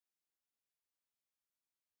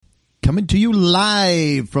Coming to you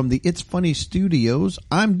live from the It's Funny studios,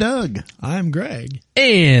 I'm Doug. I'm Greg.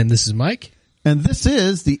 And this is Mike. And this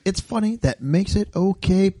is the It's Funny That Makes It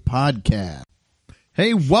Okay podcast.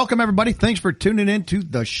 Hey, welcome everybody. Thanks for tuning in to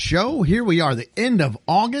the show. Here we are, the end of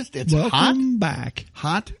August. It's Welcome back.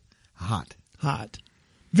 Hot.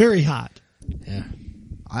 Very hot. Yeah.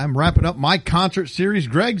 I'm wrapping up my concert series.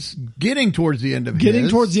 Greg's getting towards the end of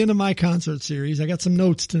towards the end of my concert series. I got some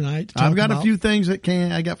notes tonight. I've got a few things that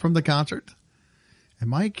I got from the concert. And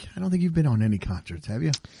Mike, I don't think you've been on any concerts, have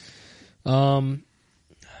you?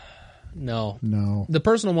 No. No. The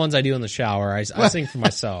personal ones I do in the shower. I sing for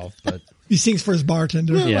myself, but He sings for his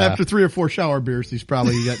bartender. Well, Yeah. after 3 or 4 shower beers, he's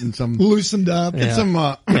probably getting some Loosened up. Yeah.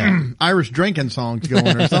 some Irish drinking songs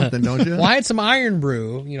going or something, don't you? well, I had some iron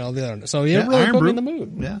brew, so it Yeah, really iron put brew. me in the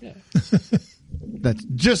mood. Yeah. That's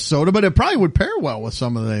just soda, but it probably would pair well with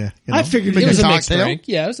some of the. I figured make It was a cocktail. mixed drink.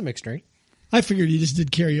 Yeah, it was a mixed drink. I figured he just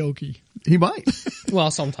did karaoke. He might.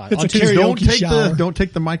 Well, sometimes. It's On a Tuesday- karaoke Don't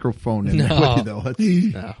take the microphone in there No. with you though. That's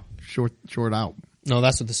No. short out. No,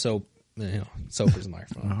 that's what the soap, soap is the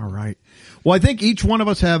microphone. All right. Well, I think each one of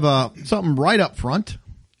us have something right up front,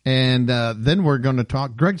 and then we're going to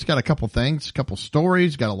talk. Greg's got a couple things, a couple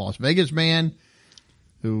stories. Got a Las Vegas man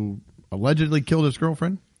who allegedly killed his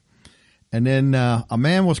girlfriend, and then a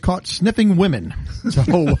man was caught sniffing women.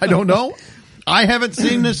 So I don't know. I haven't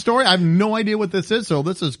seen this story. I have no idea what this is, so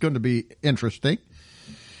this is going to be interesting.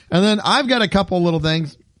 And then I've got a couple little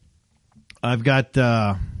things. I've got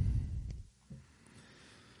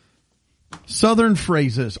Southern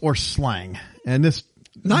phrases or slang, and this.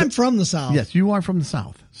 And I'm from the South. Yes, you are from the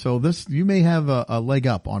South, so this you may have a leg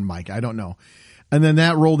up on Mike. I don't know. And then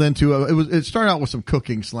that rolled into it started out with some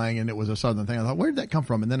cooking slang, and it was a Southern thing. I thought, where did that come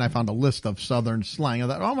from? And then I found a list of Southern slang. I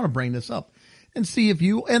thought, I'm going to bring this up and see if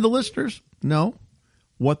you and the listeners know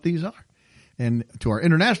what these are. And to our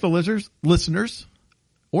international listeners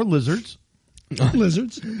or lizards,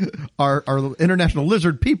 Lizards. our international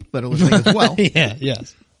lizard people that are listening as well. Yeah,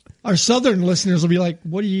 yes. Our Southern listeners will be like,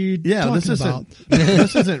 what are you talking about?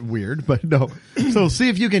 This isn't weird, but no. So see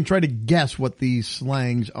if you can try to guess what these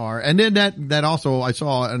slangs are. And then that also, I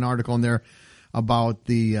saw an article in there about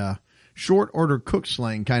the short order cook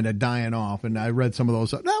slang kind of dying off. And I read some of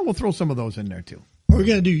those. We'll throw some of those in there too. Are we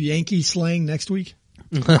going to do Yankee slang next week?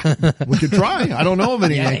 We could try. I don't know of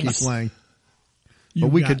any Yikes. Yankee slang. You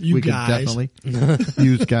But we gu- could you we could guys. definitely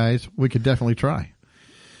use guys. We could definitely try.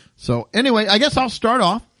 So anyway, I guess I'll start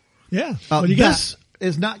off. Yeah. What do you got? This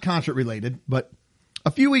is not concert related, but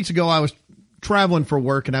a few weeks ago I was traveling for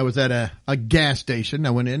work and I was at a gas station.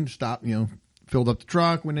 I went in, stopped, filled up the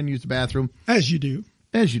truck, went in, used the bathroom. As you do.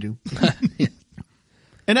 As you do.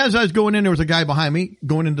 And as I was going in, there was a guy behind me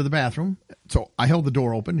going into the bathroom. So I held the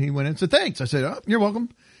door open. He went in and said, thanks. I said, you're welcome.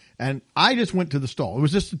 And I just went to the stall. It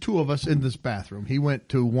was just the two of us in this bathroom. He went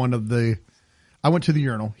to I went to the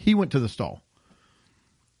urinal. He went to the stall.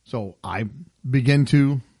 So I began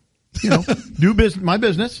to, do my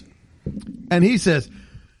business. And he says,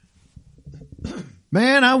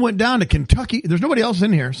 man, I went down to Kentucky. There's nobody else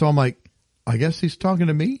in here. So I'm like, I guess he's talking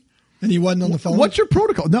to me. And he wasn't on the phone? What's your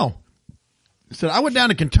protocol? No. He said, I went down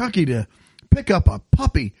to Kentucky to pick up a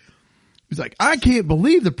puppy. He's like, I can't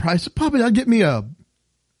believe the price of puppy. I'll get me a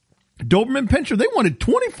Doberman Pinscher. They wanted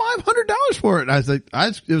 $2,500 for it. And I was like,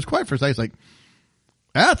 it was quiet for a second. He's like,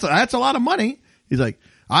 that's a lot of money. He's like,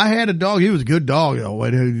 I had a dog. He was a good dog.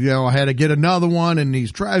 I had to get another one and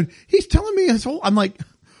he's telling me his whole, I'm like,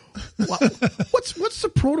 what's the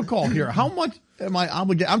protocol here? How much am I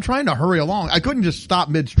obligated? I'm trying to hurry along. I couldn't just stop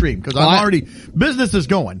midstream because business is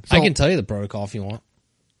going. So, I can tell you the protocol if you want.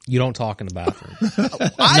 You don't talk in the bathroom.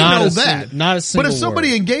 I know that. Not a single But if somebody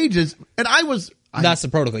word. engages, and That's the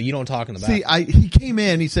protocol. You don't talk in the bathroom. see, he came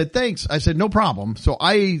in, he said, thanks. I said, no problem. So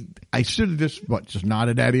I should have just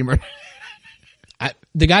nodded at him.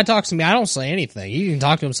 The guy talks to me. I don't say anything. He can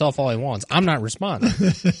talk to himself all he wants. I'm not responding.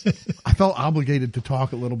 I felt obligated to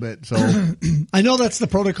talk a little bit. So I know that's the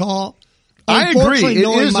protocol. I agree. Unfortunately, It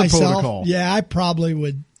knowing is the myself, protocol. Yeah, I probably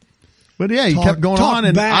would. but yeah, he Talk- kept going talk on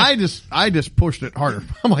and back. I just pushed it harder.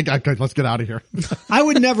 I'm like, okay, let's get out of here. I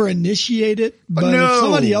would never initiate it, but No. if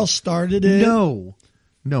somebody else started it.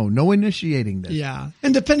 No initiating this. Yeah.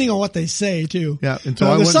 And depending on what they say, too. Yeah, and so I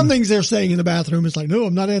there's wouldn't- some things they're saying in the bathroom. It's like, no,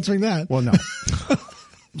 I'm not answering that. Well, no.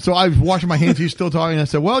 So I was washing my hands. He's still talking. I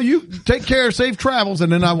said, well, you take care, safe travels. And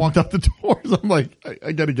then I walked out the doors. I'm like,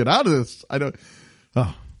 I got to get out of this.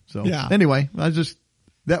 Yeah. Anyway,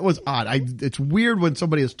 that was odd. It's weird when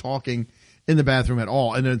somebody is talking in the bathroom at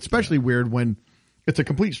all. And especially weird when it's a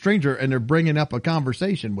complete stranger and they're bringing up a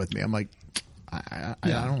conversation with me. I'm like,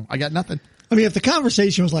 I got nothing. I mean, if the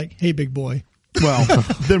conversation was like, hey, big boy, well,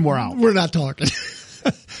 then we're out. We're not talking.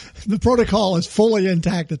 The protocol is fully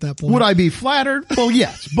intact at that point. Would I be flattered? Well,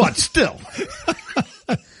 yes, but still.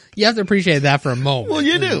 You have to appreciate that for a moment. Well,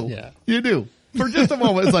 you do. Yeah. You do. For just a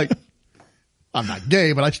moment, it's like, I'm not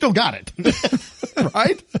gay, but I still got it.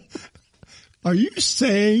 Right? Are you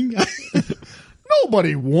saying?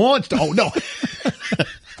 Nobody wants to. Oh, no.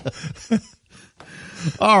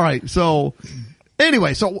 All right. So,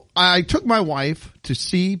 anyway, so I took my wife to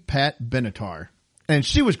see Pat Benatar. And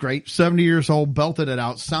she was great. 70 years old, belted it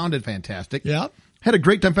out, sounded fantastic. Yeah. Had a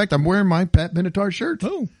great time. In fact, I'm wearing my Pat Benatar shirt.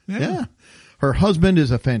 Oh, yeah. Yeah. Her husband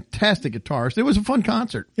is a fantastic guitarist. It was a fun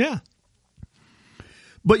concert. Yeah.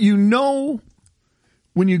 But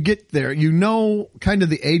when you get there, kind of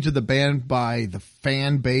the age of the band by the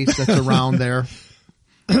fan base that's around there.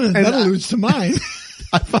 That alludes to mine.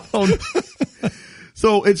 I found.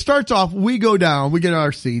 So it starts off, we go down, we get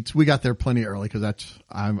our seats. We got there plenty early because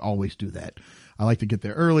I always do that. I like to get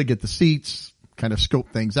there early, get the seats, kind of scope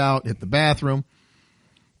things out, hit the bathroom.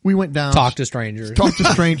 We went down. Talk to strangers,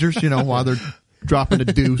 while they're dropping a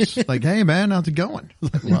deuce. Like, hey man, how's it going?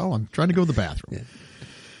 Like, well, I'm trying to go to the bathroom. Yeah.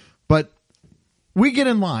 But we get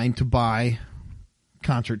in line to buy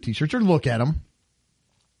concert t-shirts or look at them.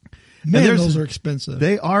 Man, those are expensive.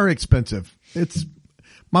 They are expensive.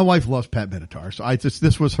 My wife loves Pat Benatar, so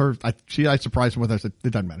this was her. I surprised her with her. I said, it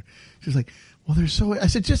doesn't matter. She's like, well, I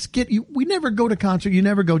said, just get you. We never go to concert. You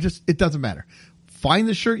never go. It doesn't matter. Find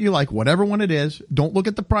the shirt you like, whatever one it is. Don't look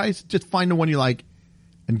at the price. Just find the one you like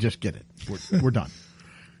and just get it. We're done.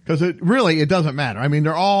 Because it doesn't matter. I mean,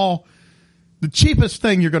 they're all, the cheapest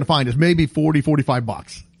thing you're going to find is maybe $40,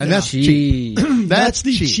 $45. And that's cheap. That's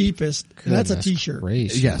the cheap. cheapest. Goodness that's a t-shirt.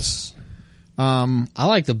 gracious. Yes. I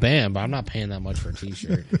like the band, but I'm not paying that much for a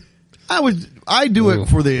t-shirt. I do it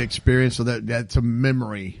for the experience, so that's a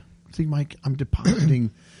memory. See, Mike, I'm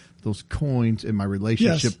depositing those coins in my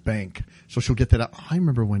relationship bank. So she'll get that out. I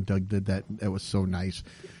remember when Doug did that. That was so nice.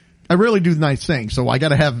 I really do nice things, so I got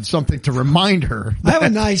to have something to remind her. I have a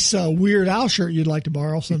nice Weird Al shirt you'd like to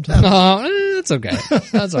borrow sometime. That's okay.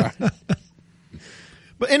 That's all right.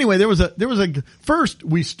 But anyway, there was a first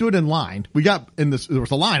we stood in line. We got in this, there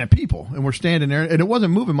was a line of people and we're standing there and it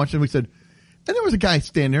wasn't moving much. And we said, and there was a guy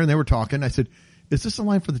standing there and they were talking. I said, is this the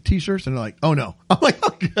line for the t-shirts? And they're like, oh no. I'm like,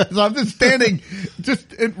 okay. So I'm just standing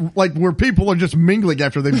like where people are just mingling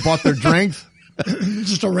after they've bought their drinks.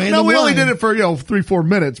 Just a random No, we line. only did it for, 3-4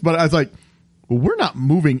 minutes, but I was like, well, we're not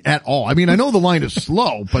moving at all. I mean, I know the line is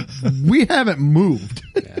slow, but we haven't moved.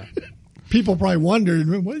 Yeah. People probably wondered,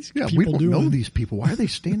 what is people we don't doing? know these people. Why are they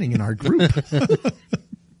standing in our group?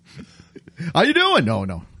 How you doing?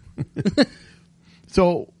 No.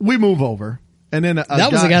 So we move over, and then that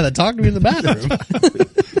was the guy that talked to me in the bathroom.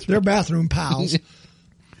 They're bathroom pals.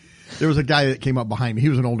 There was a guy that came up behind me. He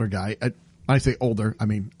was an older guy. I say older. I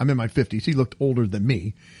mean, I'm in my 50s. He looked older than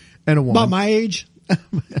me, and a woman. About my age?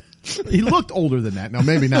 He looked older than that. No,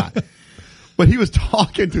 maybe not. But he was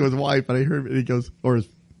talking to his wife, and I heard, and he goes, or his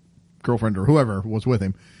girlfriend or whoever was with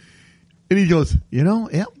him. And he goes,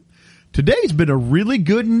 today's been a really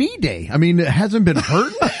good knee day. I mean, it hasn't been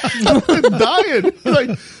hurting. I've been dying.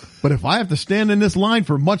 Like, but if I have to stand in this line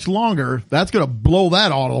for much longer, that's going to blow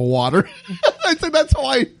that out of the water. I said, that's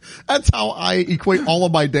how I equate all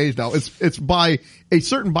of my days now. It's by a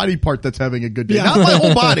certain body part that's having a good day. Yeah. Not my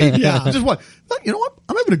whole body. Yeah. Just what, you know what?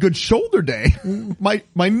 I'm having a good shoulder day.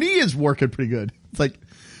 My knee is working pretty good. It's like,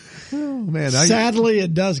 oh man. Sadly,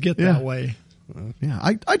 it does get that way. Yeah,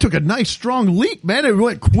 I took a nice strong leap, man. It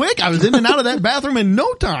went quick. I was in and out of that bathroom in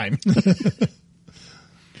no time.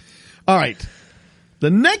 All right. The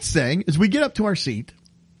next thing is we get up to our seat.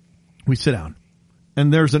 We sit down.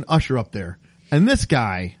 And there's an usher up there. And this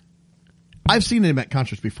guy, I've seen him at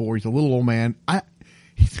concerts before. He's a little old man.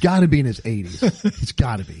 He's got to be in his 80s. He's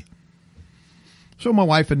got to be. So my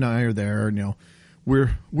wife and I are there. And, we're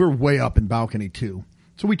way up in balcony 2.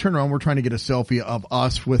 So we turn around, we're trying to get a selfie of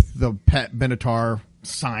us with the Pat Benatar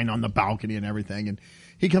sign on the balcony and everything. And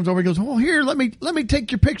he comes over and goes, oh, here, let me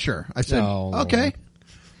take your picture. I said, okay.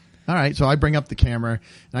 All right. So I bring up the camera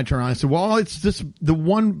and I turn around and I said, well, it's the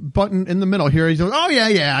one button in the middle here. He goes, oh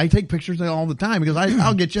yeah. I take pictures all the time. He goes,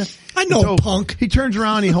 I'll get you. I know, so punk. He turns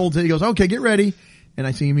around, he holds it. He goes, okay, get ready. And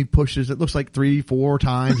I see him, he pushes, it looks like 3-4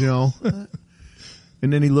 times,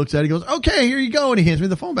 And then he looks at it, he goes, okay, here you go. And he hands me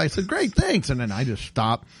the phone back. I said, great, thanks. And then I just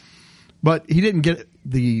stopped. But he didn't get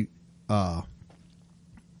the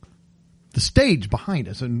stage behind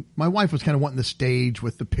us. And my wife was kind of wanting the stage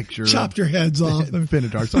with the picture. Chopped your heads off.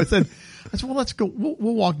 Benatar. So I said, well, let's go.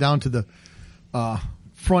 We'll walk down to the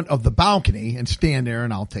front of the balcony and stand there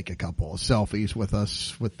and I'll take a couple of selfies with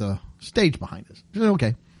us with the stage behind us. I said,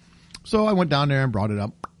 okay. So I went down there and brought it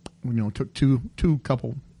up. Took two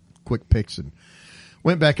couple quick pics and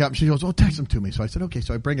went back up. And she goes, "Oh, text them to me." So I said, "Okay."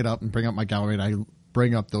 So I bring it up and bring up my gallery, and I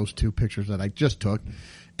bring up those 2 pictures that I just took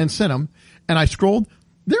and sent them. And I scrolled.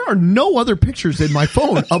 There are no other pictures in my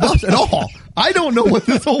phone of us at all. I don't know what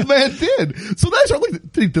this old man did. So that's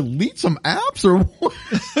like, did he delete some apps or what?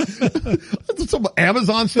 Some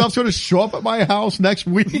Amazon stuff's going to show up at my house next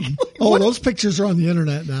week. Those pictures are on the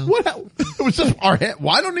internet now. What? It was just our head.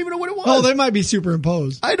 Well, I don't even know what it was. Oh, they might be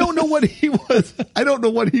superimposed. I don't know what he was. I don't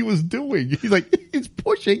know what he was doing. He's like, he's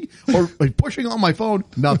pushing on my phone.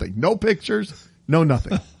 Nothing. No pictures. No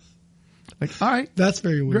nothing. Like, all right. That's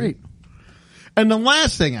very weird. Great. And the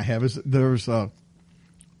last thing I have is there's 2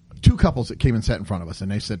 couples that came and sat in front of us, and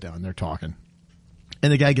they sit down and they're talking.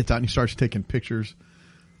 And the guy gets out and he starts taking pictures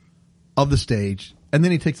of the stage, and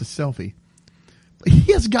then he takes a selfie.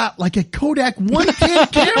 He has got like a Kodak 110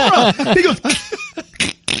 camera. He goes,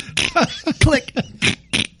 click.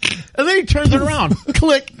 And then he turns it around.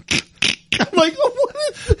 Click. I'm like, what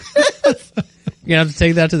is this? You're going to have to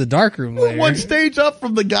take that to the dark room later. One stage up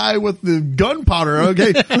from the guy with the gunpowder.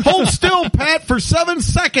 Okay. Hold still, Pat, for 7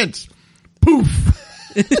 seconds. Poof.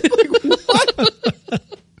 Like, what?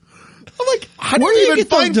 I'm like, how do you even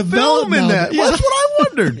find film in that? Yeah. That's what I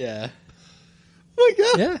wondered. Yeah. Like,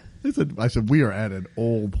 Yeah. I said, we are at an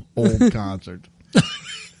old concert.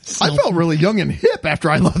 I felt really young and hip after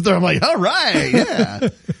I left there. I'm like, all right, yeah. They're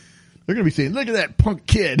going to be saying, look at that punk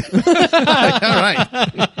kid. Like, all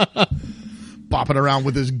right. Bopping around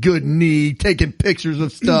with his good knee, taking pictures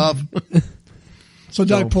of stuff. So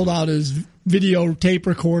Doug pulled out his videotape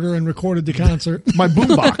recorder and recorded the concert. My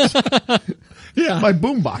boombox. Yeah. My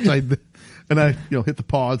boombox. I hit the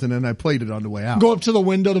pause and then I played it on the way out. Go up to the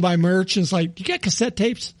window to buy merch and it's like, you got cassette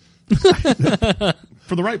tapes?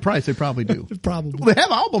 For the right price, they probably do. Probably. Well, they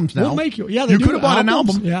have albums now. We'll make you. Yeah, they do. You could have bought an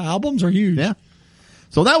album. Yeah, albums are huge. Yeah.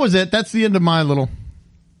 So that was it. That's the end of my little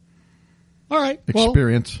All right.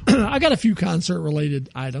 experience. Well, I got a few concert-related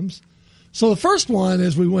items. So the first one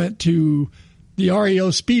is we went to the REO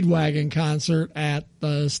Speedwagon concert at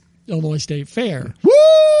the Illinois State Fair. Woo!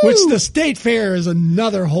 Which the State Fair is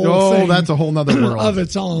another whole thing. Oh, that's a whole nother world. Of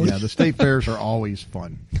its own. Yeah, the state fairs are always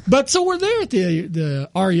fun. But so we're there at the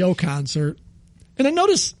REO concert, and I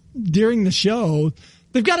noticed during the show,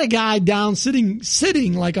 they've got a guy down sitting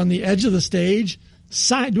like on the edge of the stage,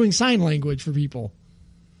 doing sign language for people.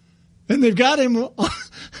 And they've got him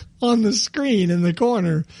on the screen in the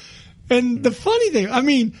corner. And the funny thing, I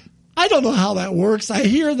mean, I don't know how that works. I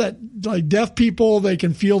hear that like deaf people, they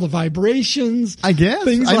can feel the vibrations. I guess.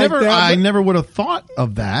 Things like that. I never would have thought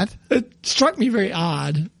of that. It struck me very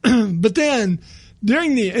odd. But then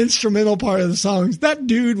during the instrumental part of the songs, that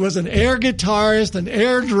dude was an air guitarist, an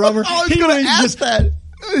air drummer. I was going to ask that.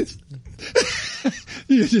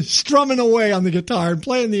 He was just strumming away on the guitar and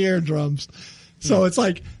playing the air drums. So it's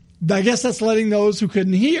like, I guess that's letting those who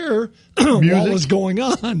couldn't hear what was going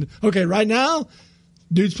on. Okay, right now,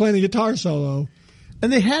 dude's playing the guitar solo.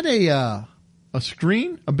 And they had a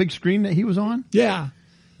screen, a big screen that he was on? Yeah.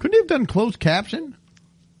 Couldn't he have done closed caption?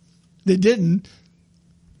 They didn't.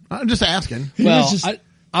 I'm just asking. Well,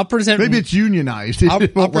 I'll present. Maybe it's unionized.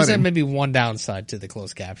 I'll present maybe one downside to the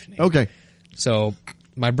closed captioning. Okay. So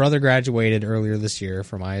my brother graduated earlier this year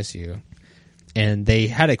from ISU, and they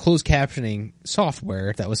had a closed captioning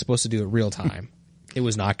software that was supposed to do it real time. It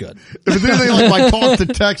was not good. If it's anything like my talk to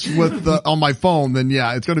text with on my phone, then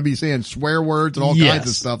yeah, it's going to be saying swear words and all kinds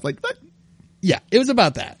of stuff like that. Yeah, it was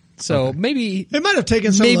about that. So maybe it might have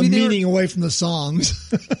taken some of the meaning away from the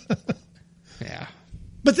songs. Yeah.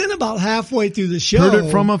 But then about halfway through the show, Heard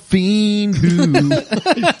it from a fiend who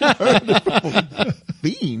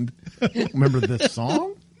fiend. Remember this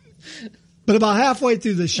song? But about halfway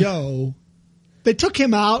through the show, they took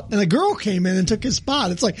him out, and a girl came in and took his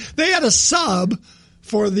spot. It's like they had a sub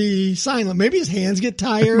for the silent. Maybe his hands get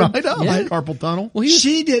tired. I know. Yeah. Carpal tunnel. Well,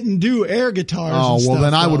 she didn't do air guitars. Oh, and well, stuff,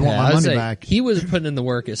 then I would want my money back. He was putting in the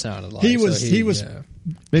work, it sounded like. He was.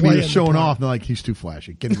 Maybe he was showing off. And they're like, he's too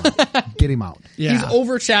flashy. Get him out. Get him out. Yeah. He's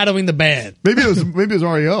overshadowing the band. Maybe it was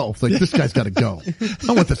REO. It's like, this guy's got to go.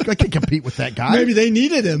 I want this. I can't compete with that guy. Maybe they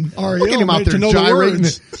needed him. REO. Look at him out there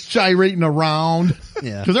gyrating around.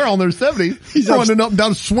 Yeah. Because they're all in their 70s. He's running up and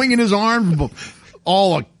down, swinging his arms,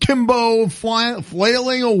 all akimbo,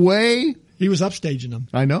 flailing away. He was upstaging them.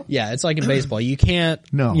 I know. Yeah, it's like in baseball. You can't,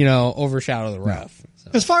 overshadow the ref. So.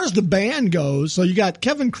 As far as the band goes, so you got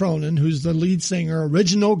Kevin Cronin, who's the lead singer,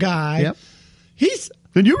 original guy. Yep.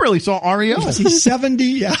 Then you really saw REO. He's 70.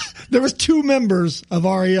 Yeah. There was 2 members of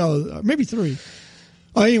REO, maybe 3.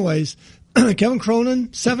 Anyways, Kevin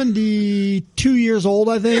Cronin, 72 years old,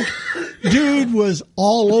 I think. Dude was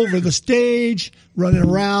all over the stage, running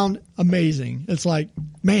around. Amazing. It's like,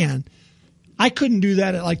 man, I couldn't do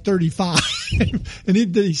that at like 35. And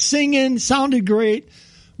he's singing, sounded great.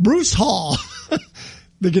 Bruce Hall,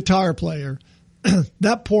 the guitar player,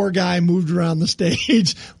 that poor guy moved around the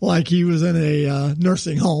stage like he was in a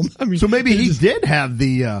nursing home. I mean, so maybe he did have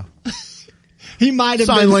the he might have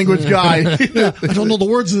sign language guy. Yeah, I don't know the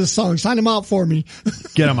words of this song. Sign him out for me.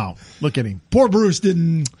 Get him out. Look at him. Poor Bruce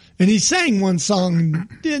didn't, and he sang one song,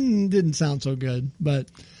 didn't sound so good, but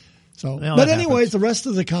so. Well, but anyways, the rest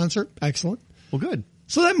of the concert, excellent. Well, good.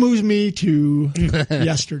 So that moves me to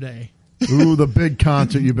yesterday. Ooh, the big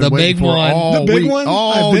concert you've been The waiting big for one. all The big week, one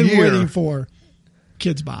all I've been year. waiting for.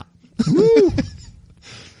 Kids Bop.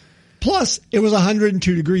 Plus, it was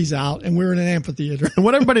 102 degrees out, and we were in an amphitheater. And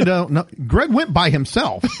what everybody don't know, Greg went by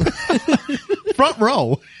himself. Front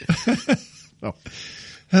row. Oh.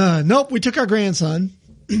 Nope, we took our grandson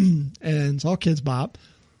and saw Kids Bop.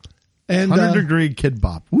 And 100-degree Kid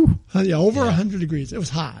Bop. Woo. yeah, over 100 degrees. It was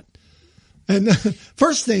hot. And the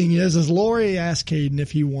first thing is Lori asked Caden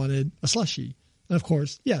if he wanted a slushie. And of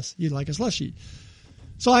course, yes, he'd like a slushie.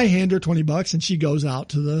 So I hand her $20 and she goes out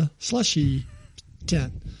to the slushie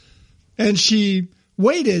tent. And she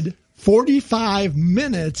waited 45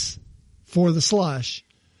 minutes for the slush.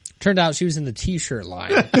 Turned out she was in the T-shirt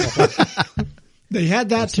line. They had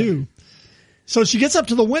that too. So she gets up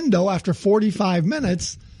to the window after 45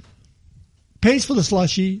 minutes, pays for the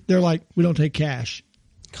slushie. They're like, we don't take cash.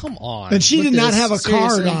 Come on. And she With did not this, have a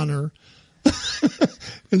card seriously? on her.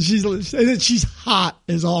 And she's hot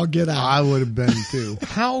as all get out. I would have been too.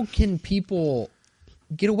 How can people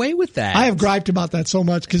get away with that? I have griped about that so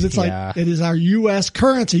much because it's Yeah. like it is our U.S.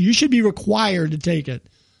 currency. You should be required to take it.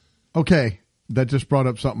 Okay. That just brought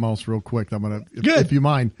up something else real quick. I'm going to, Good. if you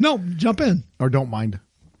mind No, jump in. or don't mind.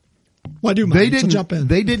 Well, I do mind, so jump in.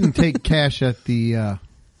 They didn't take cash at the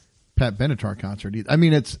Pat Benatar concert either. I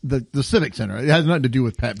mean, it's the Civic Center. It has nothing to do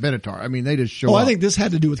with Pat Benatar. I mean, they just show up. I think this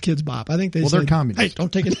had to do with Kids Bop. I think they Well, said, they're communists. hey,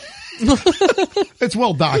 don't take it. It's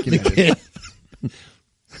well documented.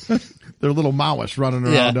 They're little Maoists running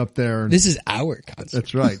around up there. And, This is our concert.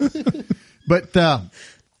 that's right. But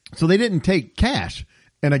so they didn't take cash.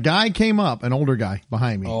 And a guy came up, an older guy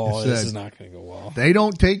behind me. Oh, and this said, is not going to go well. they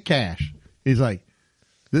don't take cash. He's like,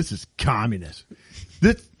 this is communist.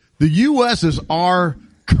 The U.S. is our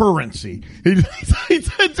currency. He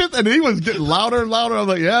said this, and he was getting louder and louder. I was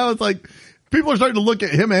like, yeah, it's like people are starting to look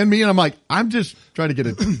at him and me, and I'm like, I'm just trying to get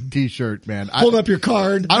a T-shirt, man. Hold up your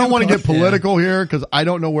card. I don't want to get political here because I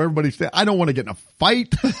don't know where everybody's standing. I don't want to get in a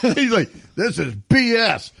fight. He's like, this is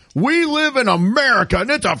BS. We live in America and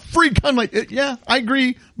it's a free country. Like, yeah, I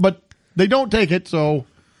agree, but they don't take it. So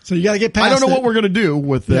you got to get past I don't know it. what we're going to do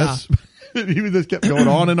with this. He just kept going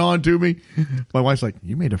on and on to me. My wife's like,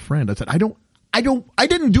 you made a friend. I said, I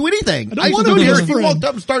didn't do anything. I don't want to stood be here his and he friend. walked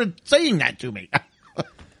up and started saying that to me.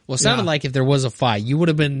 Well, it sounded like if there was a fight, you would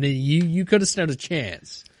have been, you could have stood a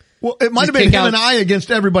chance. Well, it might Just have been kick him out- and I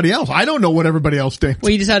against everybody else. I don't know what everybody else thinks.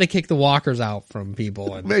 Well, you just had to kick the walkers out from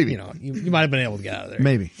people, and Maybe. you might have been able to get out of there.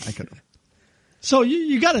 Maybe I could have. So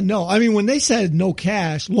you got to know. I mean, when they said no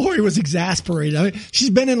cash, Lori was exasperated. I mean, she's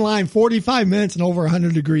been in line 45 minutes in over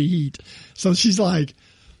 100-degree heat. So she's like,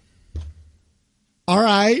 all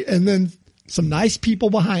right. And then some nice people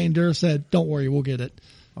behind her said, don't worry, we'll get it.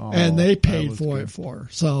 And they paid for it for her.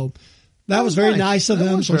 So that was very nice of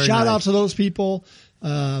them. So shout out to those people.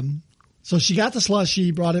 So she got the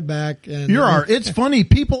slushie, brought it back. And You're our It's Funny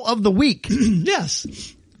People of the Week.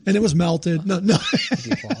 yes. And it was melted. No.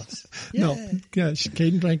 Yeah. Yeah,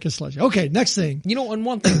 Caden drank his slushie. Okay, next thing. You know, and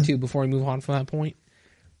one thing too, before we move on from that point,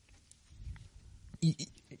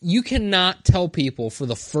 you cannot tell people for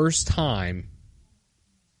the first time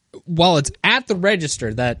while it's at the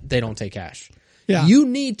register that they don't take cash. Yeah. You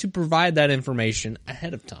need to provide that information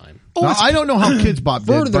ahead of time. Now, I don't know how Kids Bop did,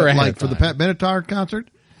 Further but ahead like of for the time. Pat Benatar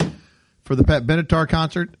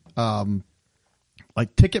concert,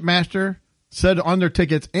 like Ticketmaster said on their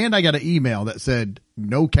tickets, and I got an email that said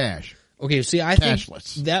no cash. Okay, see, I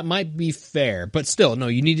Cashless. think that might be fair, but still, no,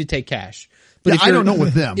 you need to take cash. But Yeah, if I you're- don't know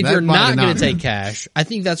with them. If That you're might not have going not to take been. cash, I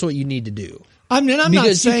think that's what you need to do. I mean, I'm not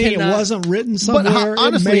Because you saying cannot- it wasn't written But somewhere.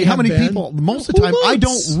 honestly, It may how have many been. people? Most of the Who time, I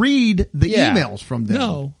looks? don't read the Yeah. emails from them.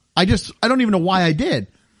 No. I don't even know why I did.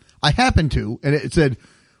 I happened to, and it said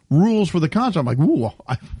rules for the concert. I'm like, ooh,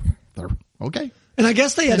 they're okay. And I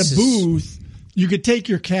guess they had This a is- booth. You could take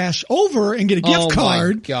your cash over and get a gift Oh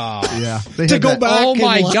card. my gosh. Yeah, they To had go that. back. Oh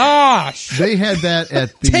my and- gosh. They had that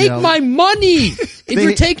at the. Take my money. If They-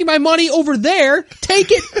 you're taking my money over there, take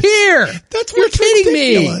it here. That's you're what's kidding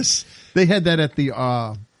ridiculous. They had that at the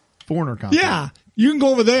Foreigner concert. Yeah. You can go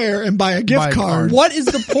over there and buy a gift card. What is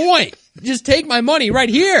the point? Just take my money right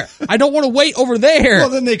here. I don't want to wait over there. Well,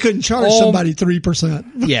 then they couldn't charge somebody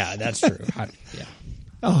 3%. Yeah, that's true. Yeah.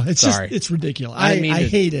 Oh, it's Sorry. just, it's ridiculous. I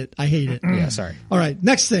hate it. I hate it. Yeah, sorry. All right.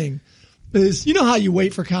 Next thing is, you know how you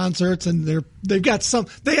wait for concerts and they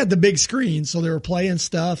had the big screens, so they were playing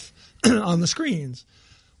stuff on the screens.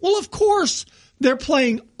 Well, of course, they're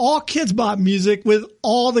playing all Kids Bop music with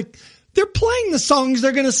they're playing the songs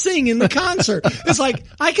they're going to sing in the concert. It's like,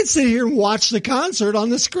 I could sit here and watch the concert on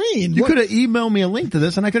the screen. You could have emailed me a link to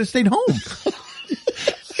this and I could have stayed home.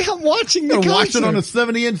 I'm watching the concert. Watch it on a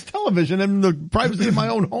 70-inch television in the privacy of my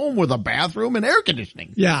own home with a bathroom and air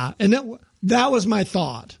conditioning. Yeah, and that was my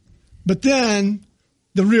thought. But then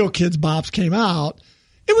the real Kids Bops came out.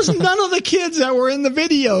 It was none of the kids that were in the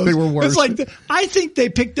videos. They were worse. It's like I think they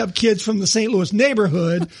picked up kids from the St. Louis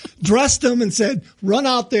neighborhood, dressed them, and said, "Run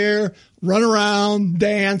out there, run around,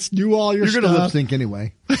 dance, do all your stuff." You're going to lip sync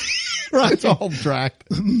anyway. Right? It's all tracked.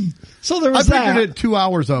 So there was I figured it 2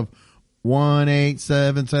 hours of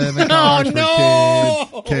 1877 Oh, for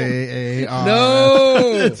no! kids. KAR. No.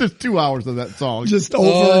 It's just 2 hours of that song. just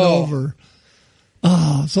over and over.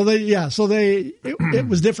 Oh, it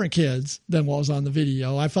was different kids than what was on the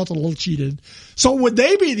video. I felt a little cheated. So would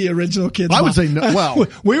they be the original Kids Bop? I would say no. Well,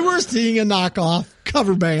 we were seeing a knockoff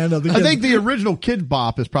cover band of the Kids. I think the original Kid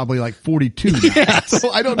Bop is probably like 42 now.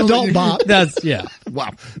 So I don't know. Adult Bop.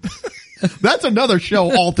 Wow. That's another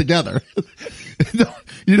show altogether.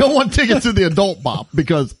 You don't want tickets to the Adult Bop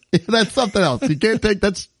because that's something else. You can't take,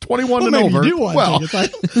 that's 21 and over. You do want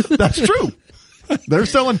tickets. That's true. They're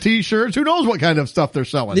selling T-shirts. Who knows what kind of stuff they're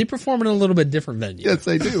selling? They perform in a little bit different venue. Yes,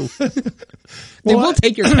 they do. They will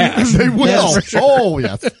take your cash. They will. That's for sure. Oh,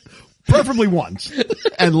 yes. Preferably once.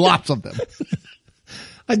 And lots of them.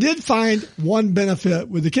 I did find one benefit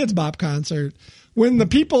with the Kids Bop concert. When the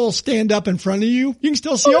people stand up in front of you, you can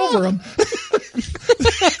still see over them.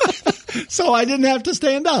 So I didn't have to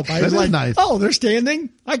stand up. I was like, nice. "Oh, they're standing.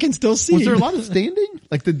 I can still see." Was there a lot of standing?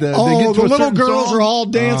 Like did they get to the a little certain girls song? are all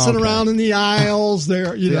dancing Okay. around in the aisles.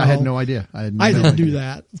 They're, See, I had no idea. I didn't do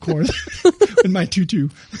that, of course, in my tutu.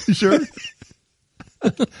 You sure?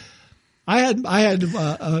 I had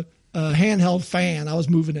a handheld fan. I was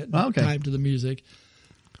moving it in time to the music.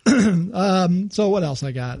 So what else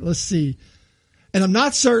I got? Let's see. And I'm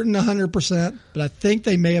not certain 100%, but I think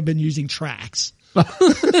they may have been using tracks.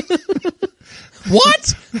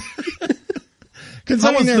 What?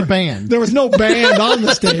 How was the band? There was no band on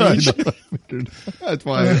the stage. That's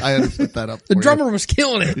why I had to set that up. The drummer was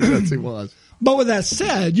killing it. Yes, he was. But with that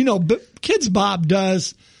said, Kids Bop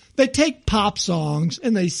they take pop songs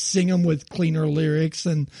and they sing them with cleaner lyrics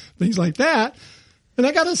and things like that. And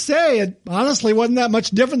I got to say, it honestly wasn't that much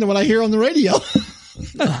different than what I hear on the radio.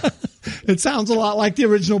 It sounds a lot like the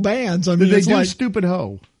original bands. I mean, Did they it's do like, Stupid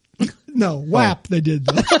Ho? No, WAP they did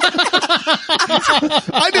though.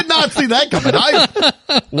 I did not see that coming.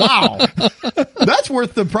 Wow. That's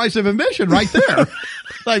worth the price of admission right there.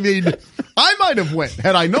 I mean, I might have went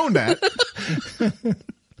had I known that.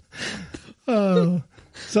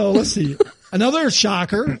 So let's see. Another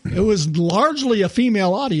shocker. It was largely a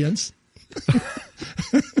female audience.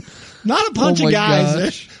 Not a bunch of guys.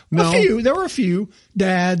 Gosh. No. There were a few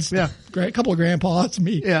dads. Yeah. A couple of grandpas.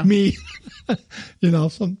 Me. Yeah. Me. A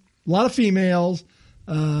lot of females.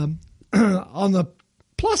 On the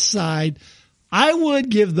plus side, I would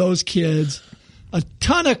give those kids a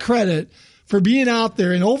ton of credit for being out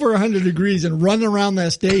there in over 100 degrees and running around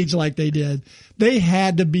that stage like they did. They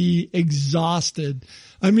had to be exhausted.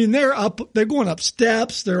 I mean, they're going up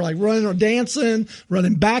steps. They're like running or dancing,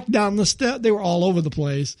 running back down the step. They were all over the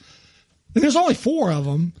place. And there's only 4 of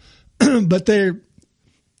them, but they're,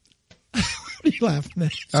 what are you laughing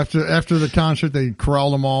at? After the concert, they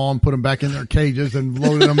corralled them all and put them back in their cages and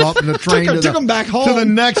loaded them up in the train. Took them back home. To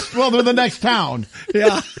the next town.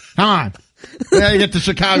 Yeah. Come on. We gotta get to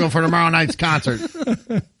Chicago for tomorrow night's concert. I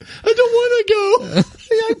don't want to go.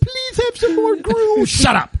 May I please have some more groove?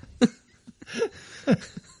 Shut up.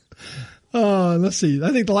 Let's see.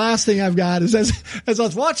 I think the last thing I've got is as I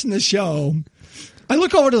was watching the show, I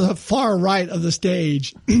look over to the far right of the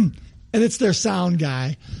stage and it's their sound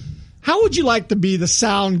guy. How would you like to be the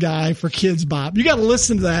sound guy for Kids Bop? You got to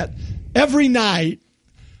listen to that every night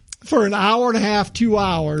for an hour and a half, 2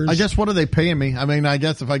 hours. I guess what are they paying me? I mean, I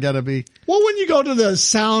guess if I got to be. Well, when you go to the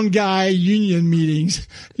sound guy union meetings,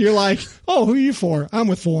 you're like, oh, who are you for? I'm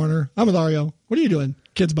with Foreigner. I'm with Ario. What are you doing?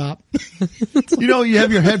 Kids Bop. You know, you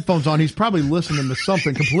have your headphones on. He's probably listening to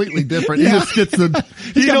something completely different. Yeah. He just gets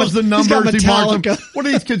he knows the he's got numbers. He marks them. Metallica. What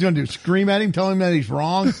are these kids going to do? Scream at him, tell him that he's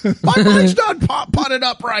wrong? My mic's not potted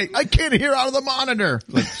up right. I can't hear out of the monitor.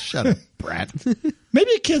 Like, shut up, brat.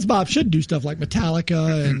 Maybe Kids Bop should do stuff like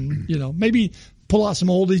Metallica and, you know, maybe pull out some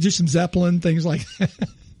oldies, do some Zeppelin, things like that.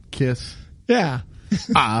 Kiss. Yeah.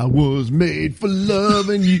 I was made for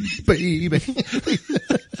loving you, baby.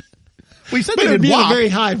 Well, he said But they it would did be in a WAP. very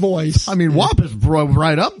high voice. I mean, WAP is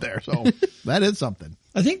right up there, so that is something.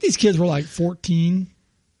 I think these kids were like 14,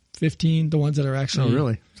 15, the ones that are actually. Oh,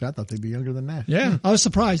 really? See, I thought they'd be younger than that. Yeah. I was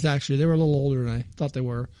surprised, actually. They were a little older than I thought they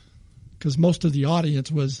were because most of the audience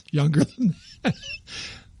was younger than that.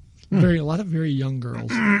 A lot of very young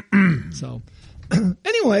girls. So,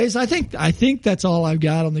 anyways, I think that's all I've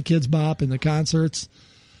got on the Kids Bop and the concerts.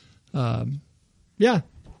 Yeah.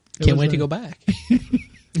 Can't wait to go back.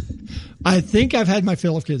 I think I've had my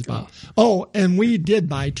fill of Kids Bop. Oh, and we did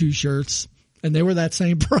buy 2 shirts, and they were that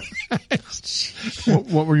same price.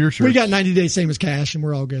 What were your shirts? We got 90 days same as cash, and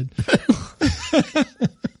we're all good.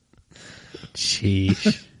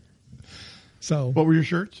 Jeez. So, What were your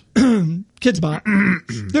shirts? Kids Bop.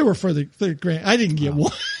 They were for the grand. I didn't get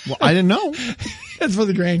one. Well, I didn't know. It's for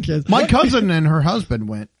the grandkids. My cousin and her husband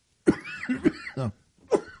went. Oh.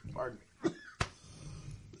 Pardon me.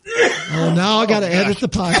 Oh, now I got to edit the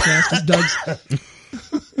podcast.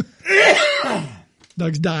 'Cause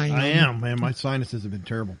Doug's dying. I am, man. My sinuses have been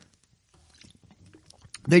terrible.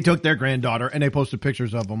 They took their granddaughter and they posted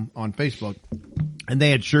pictures of them on Facebook, and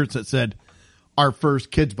they had shirts that said "Our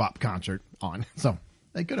first Kids Bop concert" on. So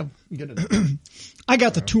they could have. I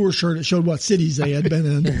got the tour shirt. It showed what cities they had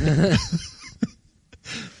been in.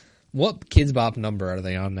 What Kids Bop number are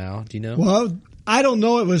they on now? Do you know? Well, I don't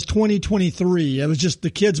know. It was 2023. It was just the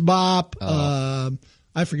Kids Bop.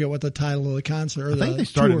 I forget what the title of the concert. Or I think they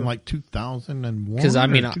started tour. in like 2001. Because I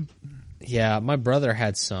mean, yeah, my brother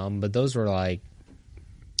had some, but those were like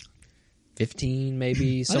 15,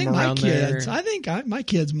 maybe somewhere around there. I think my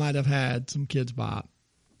kids might have had some Kids Bop.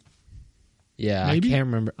 Yeah, Maybe? I can't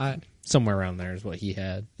remember. Somewhere around there is what he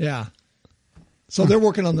had. Yeah. So they're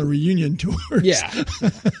working on the reunion tours. Yeah.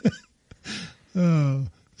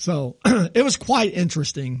 So it was quite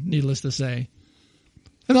interesting, needless to say.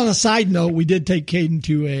 And on a side note, we did take Caden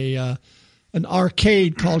to an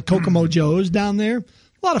arcade called Kokomo Joe's down there.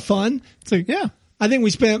 A lot of fun. It's like, Yeah. I think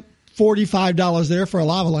we spent $45 there for a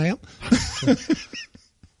lava lamp.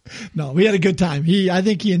 No, we had a good time. I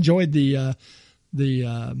think he enjoyed the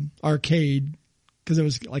arcade because it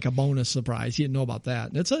was like a bonus surprise. He didn't know about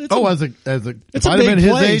that. If I'd have been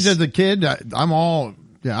his place. age as a kid, I'd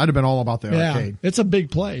have been all about the arcade. It's a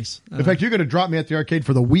big place. In fact, you're going to drop me at the arcade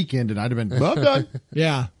for the weekend, and I'd have been, well, I'm done.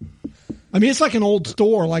 Yeah. I mean, it's like an old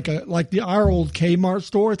store, like our old Kmart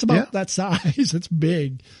store. It's about that size. It's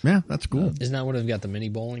big. Yeah, that's cool. Isn't that where they've got the mini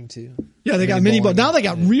bowling too? Yeah, they got mini bowling. Now they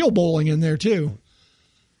got real bowling in there too.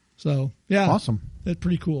 So, yeah. Awesome. It's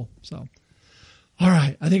pretty cool. So, all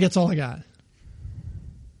right. I think that's all I got.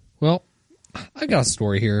 Well, I got a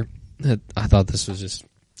story here that I thought this was just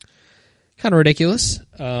kind of ridiculous.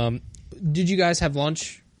 Did you guys have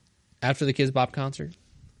lunch after the Kids Bop concert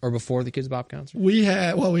or before the Kids Bop concert? We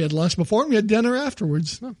had lunch before and we had dinner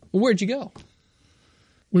afterwards. Oh. Well, where'd you go?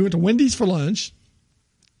 We went to Wendy's for lunch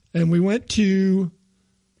and we went to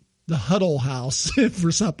the Huddle House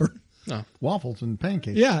for supper. No. Waffles and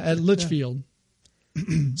pancakes. Yeah, at Litchfield.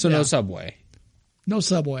 So no Subway. No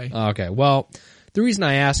Subway. Okay. Well, the reason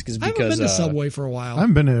I ask is I haven't because been to Subway for a while. I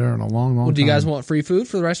haven't been there in a long time. well, do you guys want free food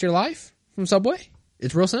for the rest of your life from Subway?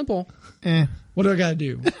 It's real simple. What do I got to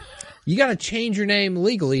do? You got to change your name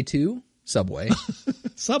legally to Subway.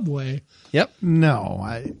 Subway. Yep.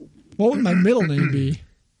 No, What would my middle name be?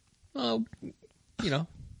 Oh,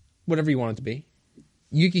 whatever you want it to be.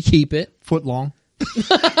 You could keep it. foot long.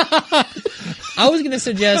 I was going to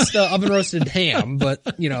suggest oven roasted ham, but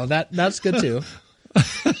that's good too.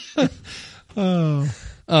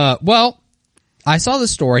 Well, I saw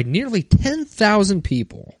this story. Nearly 10,000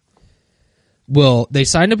 people. Well, they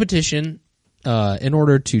signed a petition in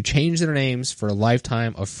order to change their names for a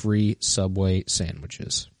lifetime of free Subway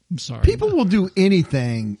sandwiches. I'm sorry. People will do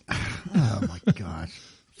anything. Oh my gosh.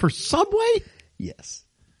 For Subway? Yes,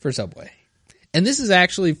 for Subway. And this is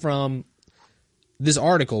actually from. This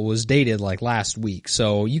article was dated like last week,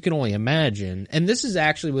 so you can only imagine. And this is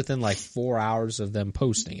actually within like 4 hours of them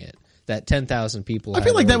posting it. That 10,000 people. I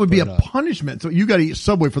feel like that would be a punishment. So you got to eat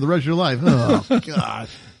Subway for the rest of your life. Oh God,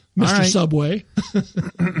 Mr. Right. Subway.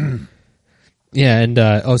 Yeah, and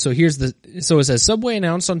so it says Subway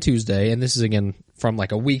announced on Tuesday, and this is again from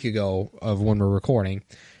like a week ago of when we're recording,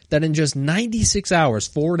 that in just 96 hours,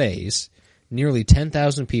 4 days, nearly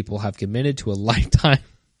 10,000 people have committed to a lifetime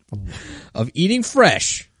of eating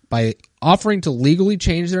fresh by offering to legally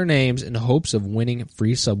change their names in hopes of winning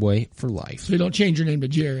free Subway for life. So you don't change your name to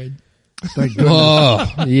Jared. Thank goodness.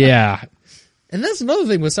 Oh, yeah. And that's another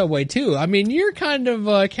thing with Subway, too. I mean, you're kind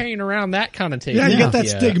of carrying around that connotation. Yeah, you got that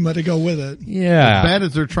stigma to go with it. Yeah. As bad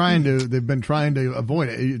as they've been trying to avoid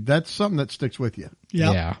it. That's something that sticks with you.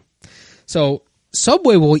 Yep. Yeah. So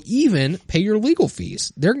Subway will even pay your legal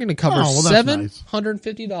fees. They're going to cover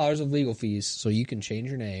 $750 of legal fees so you can change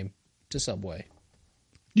your name to Subway.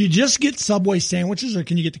 Do you just get Subway sandwiches or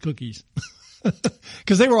can you get the cookies?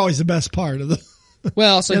 Because they were always the best part of the...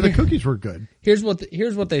 Well, so the cookies were good. Here's what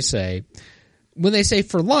they say. When they say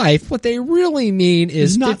for life, what they really mean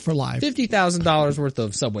is not for life. $50,000 worth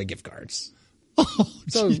of Subway gift cards.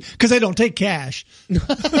 Because they don't take cash.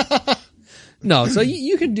 No, so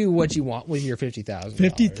you can do what you want with your $50,000.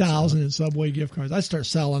 $50,000 in Subway gift cards. I'd start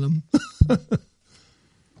selling them.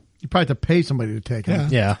 You probably have to pay somebody to take them.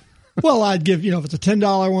 Yeah. Well, I'd give, if it's a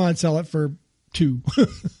 $10 one, I'd sell it for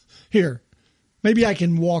 $2. Here. Maybe I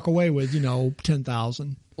can walk away with,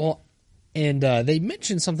 $10,000. Well, and they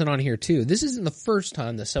mentioned something on here too. This isn't the first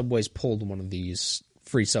time the Subway's pulled one of these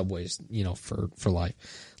free Subways, for life.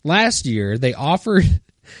 Last year, they offered,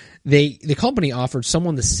 the company offered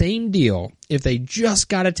someone the same deal if they just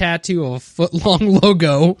got a tattoo of a foot-long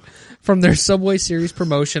logo from their Subway series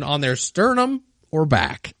promotion on their sternum or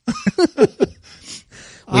back.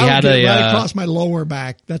 I'll get right across my lower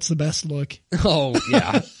back. That's the best look. Oh,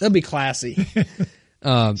 yeah. That'd be classy.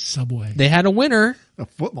 Subway. They had a winner. A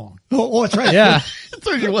foot long. Oh, that's right. Yeah.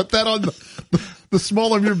 So you want that on the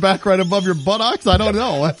small of your back right above your buttocks? I don't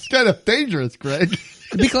know. That's kind of dangerous, Greg.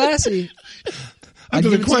 It'd be classy. I'd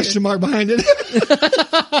put a question mark behind it.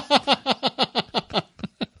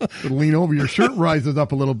 Lean over, your shirt rises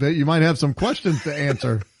up a little bit. You might have some questions to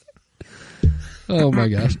answer. Oh my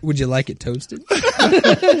gosh. Would you like it toasted?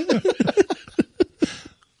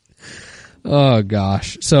 Oh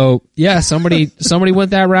gosh. So yeah, somebody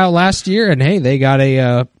went that route last year and hey, they got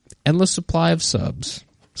a endless supply of subs.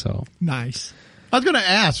 So nice. I was going to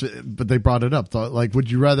ask, but they brought it up. Like,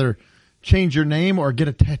 would you rather change your name or get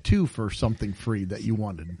a tattoo for something free that you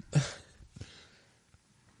wanted?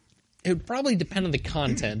 It would probably depend on the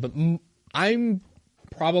content, but I'm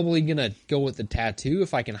probably going to go with the tattoo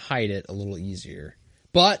if I can hide it a little easier.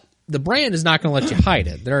 But the brand is not going to let you hide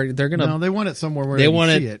it. They're going to. No, they want it somewhere where they can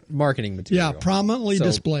want see it. it. Marketing material. Yeah, prominently so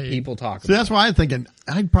displayed. People talk. So that's why I'm thinking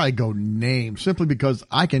I'd probably go name simply because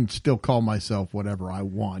I can still call myself whatever I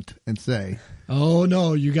want and say. Oh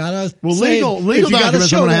no, you gotta. Well, say legal if you gotta documents.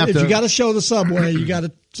 show I'm gonna that, have if to. you got to show the Subway, you got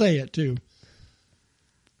to say it too.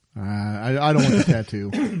 I don't want the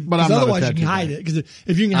tattoo, but I'm not otherwise a you tattoo can hide guy. it. Because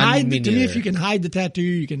if you can hide, me to me, neither. if you can hide the tattoo,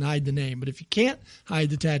 you can hide the name. But if you can't hide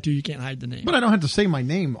the tattoo, you can't hide the name. But I don't have to say my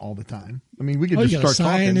name all the time. I mean, we could you just gotta start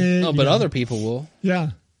sign talking. it. Oh, but other people will. Yeah.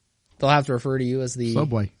 They'll have to refer to you as the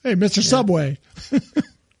Subway. Hey, Mr. Subway.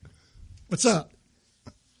 What's up?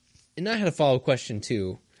 And I had a follow-up question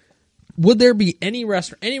too. Would there be any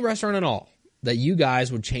restaurant at all that you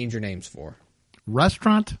guys would change your names for?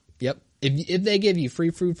 Restaurant? Yep. If they give you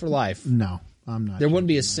free food for life, No, I'm not. there wouldn't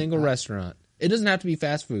be a single restaurant. It doesn't have to be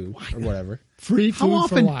fast food or whatever. Free food How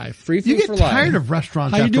for often- life. Free You food get for tired life. of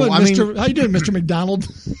restaurants. How you after doing, a while. Mr. How you doing, Mr. McDonald?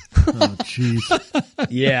 Oh, jeez.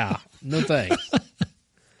 Yeah. No thanks.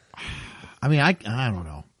 I mean, I don't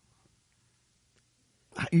know.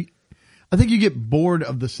 I think you get bored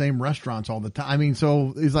of the same restaurants all the time. I mean,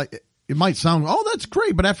 so it's like it might sound, oh, that's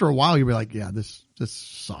great, but after a while you'll be like, yeah, this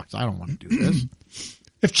sucks. I don't want to do this.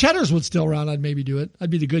 If Cheddar's was still around, I'd maybe do it.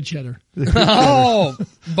 I'd be the good Cheddar. Oh,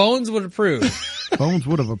 Bones would approve. Bones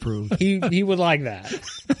would have approved. He would like that.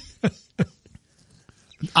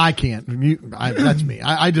 I can't. That's me.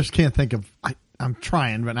 I just can't think of. I'm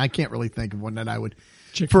trying, but I can't really think of one that I would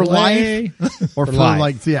for Chick-fil-A. life or for life.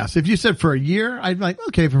 like yes. If you said for a year, I'd be like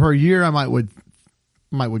okay. For a year, I might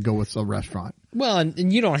would go with a restaurant. Well,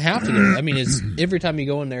 and you don't have to go. I mean, it's every time you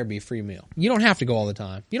go in there, it'd be a free meal. You don't have to go all the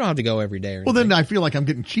time. You don't have to go every day. Or Well, then I feel like I'm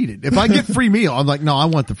getting cheated. If I get free meal, I'm like, no, I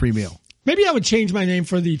want the free meal. Maybe I would change my name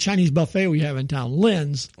for the Chinese buffet we have in town.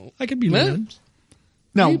 Lynn's. I could be Lynn? Lynn's.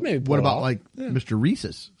 Now, You may pull what it about off. like Mr.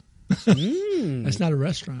 Reese's? That's not a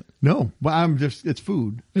restaurant. No, but it's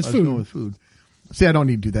food. It's I was food. going with food. See, I don't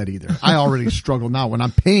need to do that either. I already struggle now when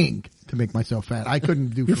I'm paying to make myself fat. I couldn't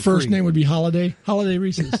do Your for first free. name would be Holiday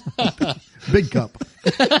Reese's. Big Cup.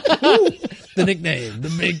 the nickname,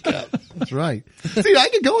 the big cup. That's right. See, I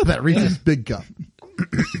could go with that Reese's Big Cup.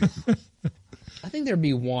 I think there'd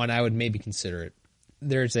be one I would maybe consider it.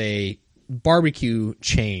 There's a barbecue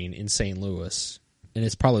chain in St. Louis and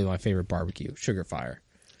it's probably my favorite barbecue, Sugar Fire.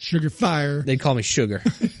 Sugar Fire. They'd call me Sugar.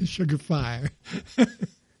 Sugar Fire.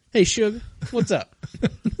 Hey, Sugar, what's up?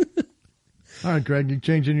 All right, Greg, you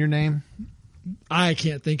changing your name? I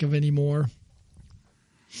can't think of any more.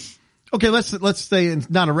 Okay, let's say it's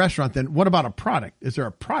not a restaurant then. What about a product? Is there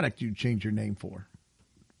a product you'd change your name for?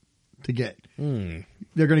 To get.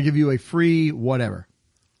 They're going to give you a free whatever.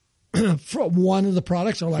 For one of the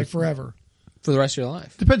products or like forever? For the rest of your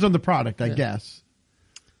life. Depends on the product, I guess.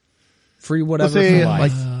 Free whatever Let's say for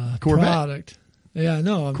life. like Corvette. Product. Yeah,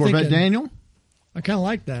 no, I'm Corvette thinking, Daniel? I kind of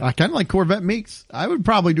like that. I kind of like Corvette Meeks. I would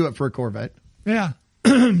probably do it for a Corvette. Yeah.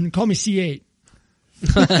 Call me C8.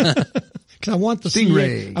 Because I want the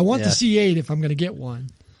Stingray. C8. I want Yeah. the C8 if I'm going to get one.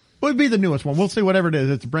 What would be the newest one? We'll say whatever it is.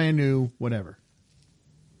 It's brand new, whatever.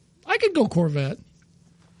 I could go Corvette.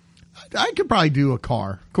 I could probably do a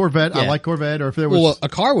car. Corvette. I Yeah. like Corvette. Or if there was. Well, a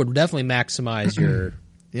car would definitely maximize your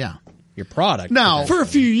yeah. product. Now, For a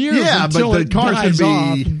few years Yeah, until but the it cars dies would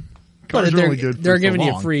off. be. but Cars are they're, only good for they're so giving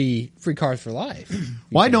you long. free cars for life.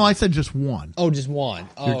 Why? No, I said just one. Oh, just one.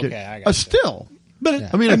 Oh, You're okay, kidding. I got you. Still.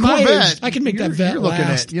 But I mean, a at my Corvette. age, I can make that vet You're looking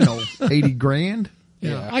last. at, 80 grand.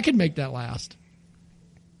 Yeah, I could make that last.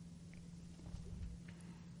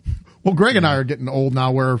 Well, Greg and I are getting old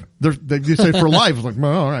now where they just say for life. It's like,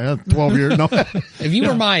 well, all right, that's 12 years. No. If you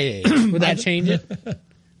were my age, would that change it?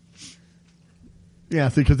 Yeah,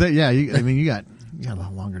 because you got a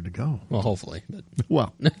lot longer to go. Well, hopefully. But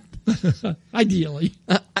Well, Ideally.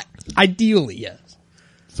 ideally, yes.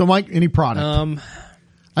 so Mike, any product?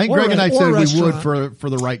 I think or Greg and I or said we restaurant. would for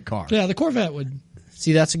the right car. Yeah, the Corvette would.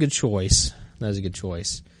 See, that's a good choice. That's a good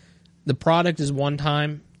choice. The product is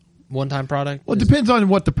one-time product. Well, it depends on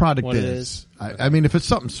what the product What it is. I mean, if it's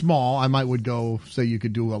something small, I would go say you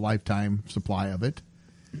could do a lifetime supply of it.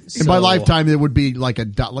 And by So- lifetime, it would be like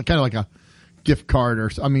kind of like a gift card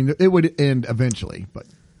or. I mean, it would end eventually, but.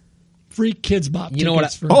 Free Kids Bop You know what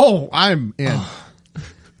tickets for Oh, I'm in.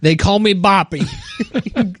 They call me Boppy.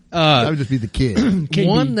 I would just be the kid. KB.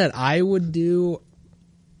 One that I would do,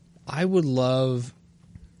 I would love,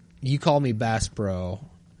 you call me Bass Pro.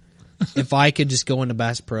 If I could just go into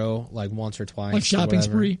Bass Pro like once or twice. like or shopping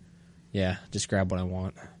whatever. spree. Yeah, just grab what I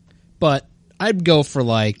want. But I'd go for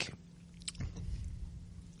like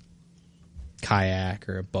kayak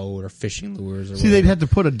or a boat or fishing lures or See, they'd have to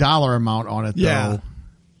put a dollar amount on it, Yeah. though.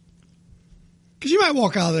 Because you might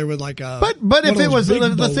walk out of there with like a. But one if of it those was, big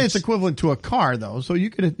let's say it's boats. equivalent to a car, though, so you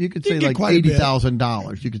could say get like quite a bit.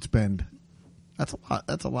 $80,000 you could spend. That's a lot.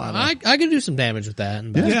 That's a lot. I could do some damage with that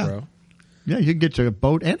in Bass Yeah. Pro. Yeah, you can get you a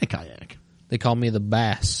boat and a kayak. They call me the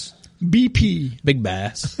Bass. BP. Big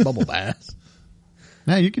Bass. Bubble Bass.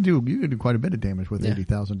 Yeah, you could do quite a bit of damage with Yeah.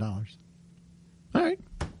 $80,000. All right,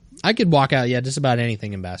 I could walk out, just about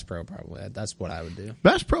anything in Bass Pro probably. That's what I would do.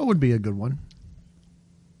 Bass Pro would be a good one.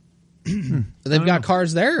 They've got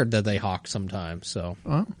cars there that they hawk sometimes, so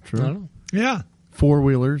Oh, I don't true. know. Yeah.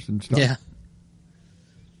 4-wheelers and stuff. Yeah.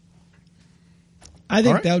 I think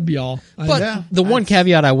All right. that would be all. But Yeah, the one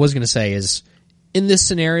caveat I was going to say is, in this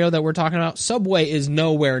scenario that we're talking about, Subway is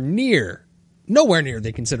nowhere near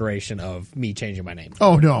the consideration of me changing my name.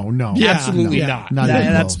 Oh no, Yeah. Absolutely no. not. Not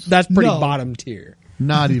even That's close. that's pretty No. bottom tier.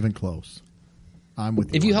 not even close. I'm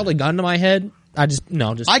with you. If you on held that. a gun to my head, I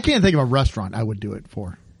can't think of a restaurant I would do it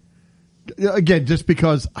for. Again, just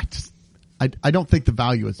because I don't think the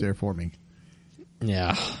value is there for me.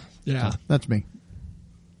 yeah, Yeah. That's me.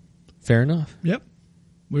 fair enough. Yep.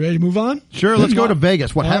 We ready to move on? Sure, let's go to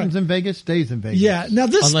Vegas. What All happens right. in Vegas stays in Vegas. Yeah. Now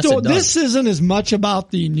Unless it does. this isn't as much about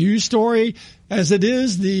the news story as it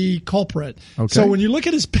is the culprit. Okay. So when you look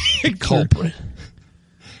at his picture,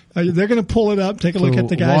 they're going to pull it up. Take a look at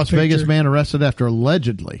the guy's Las picture. Vegas man arrested after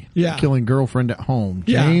allegedly Yeah. killing girlfriend at home.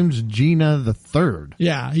 Yeah. James Gina III,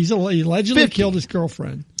 Yeah, he allegedly 50. killed his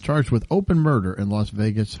girlfriend. charged with open murder in Las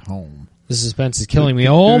Vegas home. The suspense is killing me.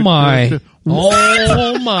 Oh my!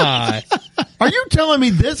 Oh my! Are you telling me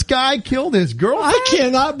this guy killed his girlfriend? I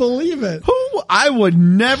cannot believe it. Who? I would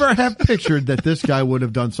never have pictured that this guy would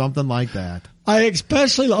have done something like that. I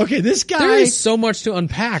especially this guy. There is so much to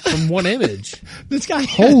unpack from one image. This guy.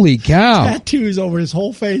 had Holy cow! tattoos over his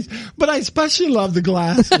whole face, but I especially love the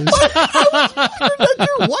glasses.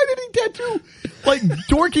 Why did he tattoo like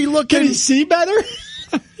dorky looking? Can he see better?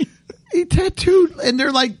 He tattooed, and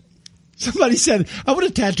they're like, Somebody said, I would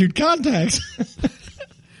have tattooed contacts.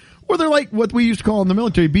 or they're like what we used to call in the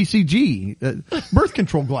military BCG, birth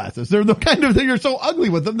control glasses. They're the kind of thing you're so ugly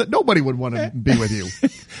with them that nobody would want to be with you.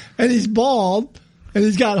 And he's bald, and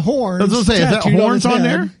he's got horns. I was gonna say, is that tattooed horns his on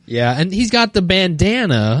head. there? Yeah, and he's got the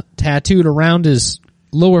bandana tattooed around his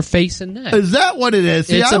lower face and neck. Is that what it is?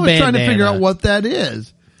 See, It's I a was trying to figure bandana. out what that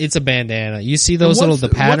is. It's a bandana. You see those the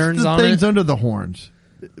patterns what's the on things it? under the horns?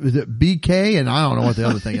 Is it BK? And I don't know what the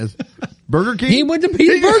other thing is. Burger King? He went to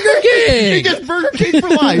Burger King. He gets Burger King for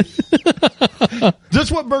life.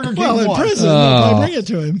 Just what Burger King Well, in wants. prison, they'll bring it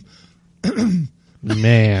to him.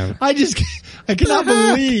 Man. I cannot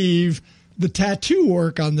believe the tattoo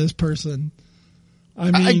work on this person.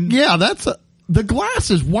 I mean, that's the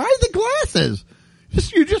glasses. Why the glasses?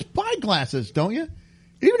 You just buy glasses, don't you?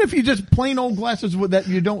 Even if you just plain old glasses that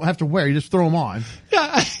you don't have to wear, you just throw them on.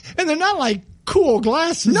 yeah, and they're not like cool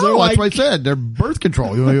glasses. No, they're that's like, what I said. They're birth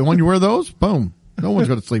control. When you wear those, boom, no one's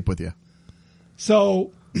going to sleep with you.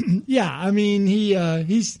 So, yeah, I mean,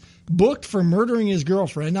 he's booked for murdering his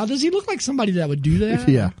girlfriend. Now, does he look like somebody that would do that?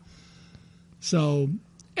 Yeah. So,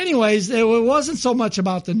 anyways, it wasn't so much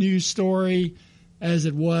about the news story as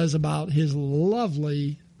it was about his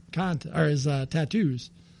lovely his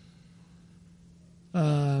tattoos.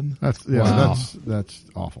 That's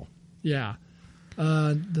awful. Yeah.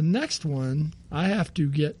 The next one, I have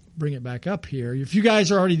to bring it back up here. If you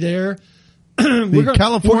guys are already there,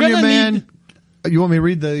 California man. You want me to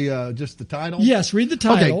read just the title? Yes, read the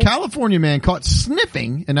title. Okay, California man caught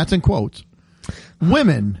sniffing, and that's in quotes,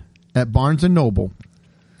 women at Barnes & Noble.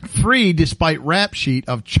 Free despite rap sheet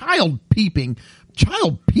of child peeping.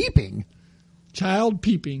 Child peeping? Child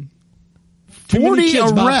peeping. 40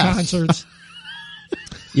 Kids Bop arrests. concerts.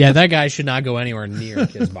 Yeah, that guy should not go anywhere near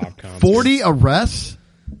Kids Bop concerts. 40 arrests?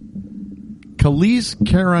 Khalees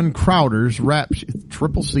Karen Crowder's rap sheet,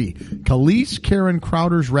 Triple C. Khalees Karen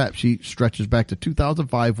Crowder's rap sheet stretches back to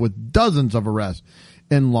 2005 with dozens of arrests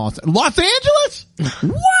in Los Angeles?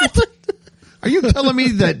 What? Are you telling me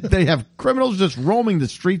that they have criminals just roaming the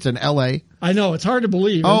streets in L.A.? I know, it's hard to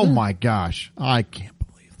believe. Oh, isn't it? my gosh. I can't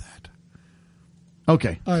believe that.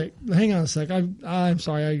 Okay. All right, hang on a sec. I'm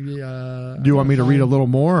sorry. Do you want me to read a little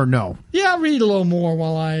more or no? Yeah, read a little more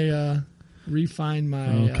while I refine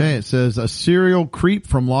my... Okay, it says a serial creep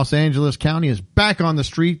from Los Angeles County is back on the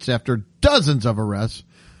streets after dozens of arrests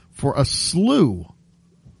for a slew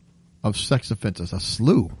of sex offenses. A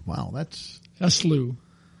slew. Wow, that's... A slew.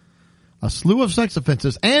 A slew of sex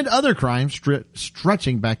offenses and other crimes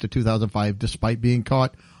stretching back to 2005 despite being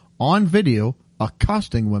caught on video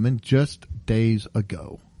accosting women just days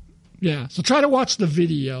ago. Yeah, so try to watch the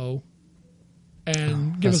video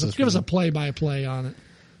and give us a play-by-play on it.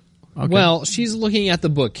 Okay. Well, she's looking at the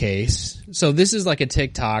bookcase. So this is like a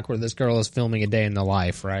TikTok where this girl is filming a day in the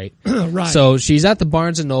life, right? Right. So she's at the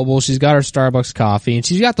Barnes & Noble. She's got her Starbucks coffee, and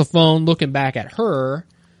she's got the phone looking back at her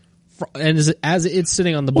and as it's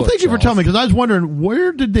sitting on the bookshelf. Well, thank you for telling me, because I was wondering,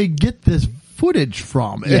 where did they get this footage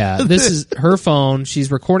from? Yeah, this is her phone. She's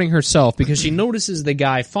recording herself because she notices the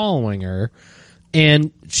guy following her,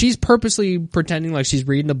 and she's purposely pretending like she's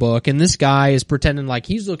reading a book, and this guy is pretending like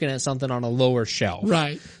he's looking at something on a lower shelf.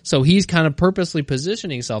 Right. So he's kind of purposely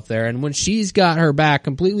positioning himself there, and when she's got her back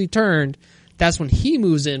completely turned, that's when he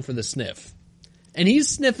moves in for the sniff. And he's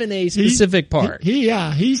sniffing a specific part.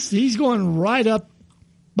 He's going right up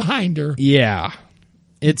behind her. Yeah.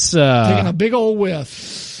 It's taking a big old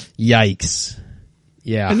whiff. Yikes.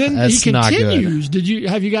 Yeah. And then that's he not continues. good.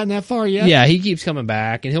 Have you gotten that far yet? Yeah, he keeps coming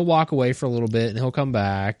back, and he'll walk away for a little bit, and he'll come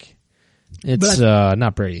back. It's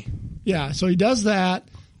not pretty. Yeah, so he does that.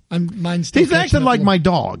 Mine's still He's acting like my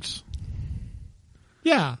dogs.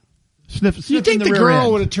 Yeah. Sniff You think in the rear girl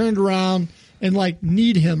end. would have turned around and like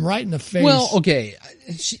kneed him right in the face? Well, okay.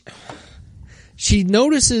 She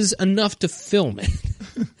notices enough to film it.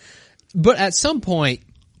 But at some point,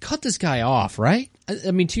 cut this guy off, right?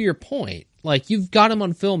 I mean, to your point, like you've got him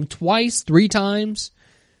on film twice, 3 times.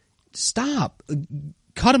 Stop.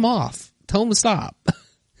 Cut him off. Tell him to stop.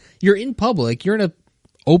 You're in public. You're in an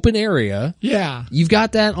open area. Yeah. You've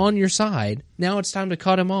got that on your side. Now it's time to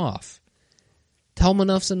cut him off. Tell him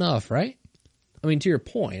enough's enough, right? I mean, to your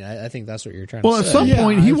point, I think that's what you're trying to say. Well, at some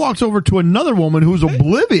point, he walks over to another woman who's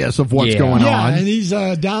oblivious of what's going on. And he's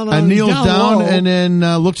down on and kneels down low. and then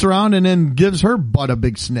looks around and then gives her butt a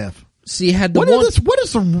big sniff. See, had the what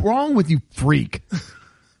is wrong with you, freak?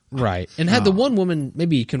 Right. And had the one woman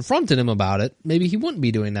maybe confronted him about it, maybe he wouldn't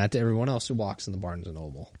be doing that to everyone else who walks in the Barnes &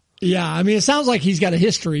 Noble. Yeah, I mean, it sounds like he's got a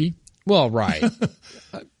history. Well, right.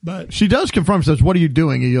 But she does confront him, says, "What are you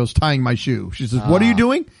doing?" He goes, "Tying my shoe." She says, "What are you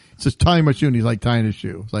doing?" He says, "Tying my shoe." And he's like, tying his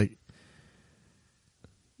shoe. It's like,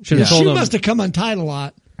 should have told she him, must have come untied a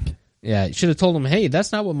lot. Yeah, should have told him, hey,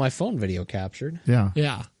 that's not what my phone video captured. Yeah.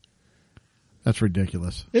 Yeah. That's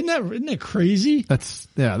ridiculous. Isn't that crazy? That's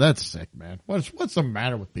sick, man. What's the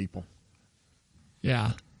matter with people?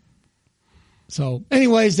 Yeah. So,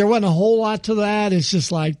 anyways, there wasn't a whole lot to that. It's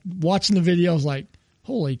just like watching the videos, like,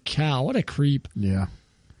 holy cow, what a creep. Yeah.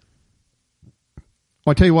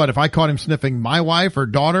 Well, I tell you what, if I caught him sniffing my wife or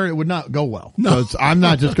daughter, it would not go well. No. I'm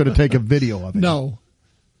not just going to take a video of it. No.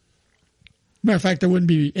 Matter of fact, there wouldn't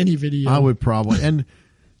be any video. I would probably. And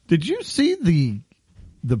did you see the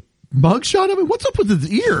mugshot of him? What's up with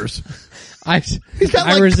his ears? He's got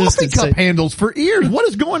like coffee cup handles for ears. What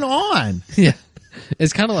is going on? Yeah.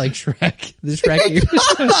 It's kind of like Shrek. The Shrek ears.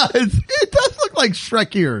 It does look like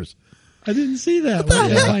Shrek ears. I didn't see that. Where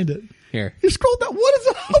did I find it? Here. You scrolled down. What is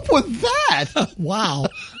up with that? Wow.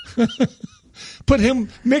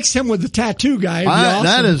 Mix him with the tattoo guy. Awesome.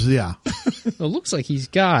 That is, yeah. It looks like he's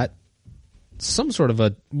got some sort of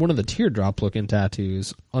one of the teardrop looking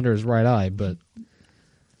tattoos under his right eye, but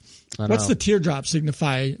I don't What's know. the teardrop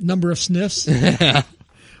signify? Number of sniffs?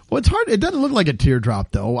 Well, it's hard. It doesn't look like a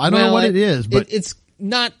teardrop, though. I don't know what it is, but it's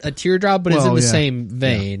not a teardrop, but it's in the same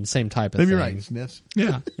vein, same type of maybe thing. you're right. Sniffs.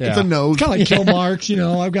 Yeah. It's a nose. Kind of like kill marks,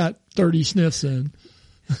 I've got 30 sniffs in.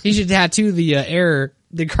 He should tattoo the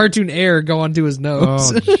cartoon air go onto his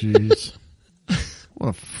nose. Oh, jeez. What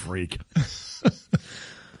a freak.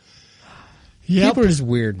 Yep. People are just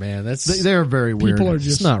weird, man. They're very weird. People are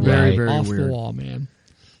just not very, right. very off weird. the wall, man.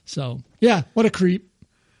 So, yeah, what a creep.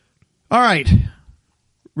 All right.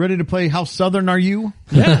 Ready to play How Southern Are You?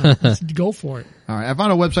 Yeah, let's go for it. All right. I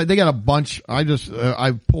found a website. They got a bunch. I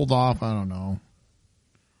pulled off, I don't know,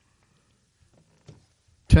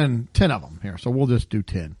 10 of them here. So we'll just do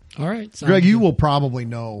 10. All right. Greg, you will probably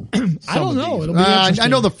know. I don't know. It'll be I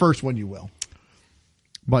know the first one you will.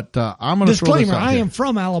 But I'm going to throw this disclaimer, out I here. am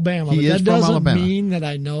from Alabama, He but is that from doesn't Alabama. mean that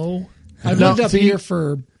I know. I've No, lived up see- here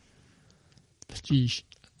for, geez,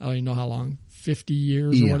 I don't even know how long, 50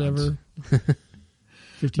 years Eons. or whatever.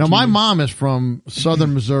 52 Now, my years. mom is from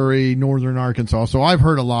southern Missouri, northern Arkansas, so I've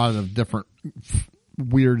heard a lot of different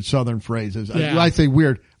weird southern phrases. Yeah. I say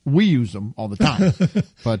weird. We use them all the time.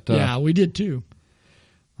 But Yeah, we did too.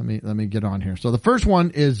 let me get on here. So the first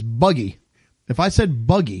one is buggy. If I said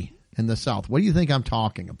buggy in the South, what do you think I'm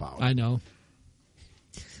talking about? I know.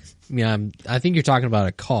 Yeah, I think you're talking about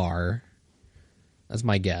a car. That's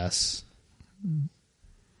my guess.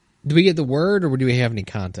 Do we get the word, or do we have any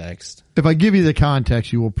context? If I give you the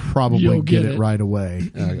context, you will probably You'll get get it it. right away.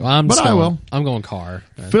 Well, I will. I'm going car.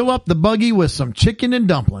 Fill up the buggy with some chicken and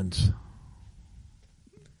dumplings.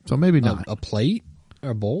 So maybe not. A plate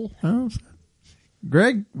or a bowl? Oh,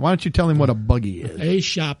 Greg, why don't you tell him what a buggy is? A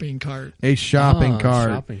shopping cart. A shopping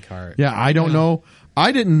cart. Shopping cart. Yeah, I don't know.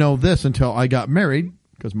 I didn't know this until I got married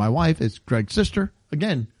because my wife is Greg's sister.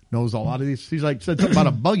 Again, knows a lot of these. She's like, said something about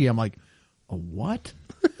a buggy. I'm like, a what?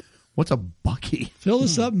 What's a buggy? Fill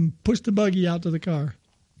this up and push the buggy out to the car.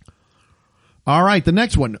 All right, the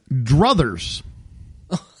next one, druthers.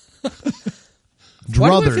 Why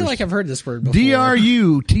do I feel like I've heard this word before?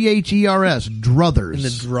 druthers. Druthers. And the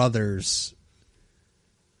druthers.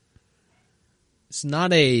 It's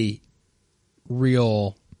not a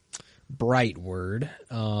real bright word.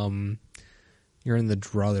 You're in the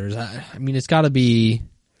druthers. I mean, it's got to be.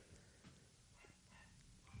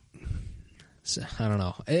 I don't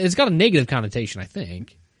know. It's got a negative connotation, I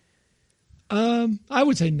think. I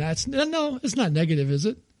would say no, it's not negative, is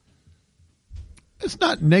it? It's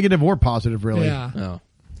not negative or positive, really. Yeah. Oh,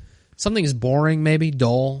 something is boring, maybe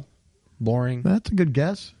dull, boring. That's a good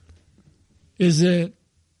guess. Is it?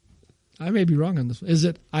 I may be wrong on this. Is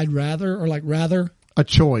it? I'd rather or like rather? A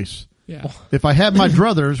choice. Yeah. If I had my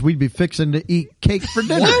druthers, we'd be fixing to eat cake for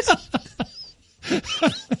dinner. What?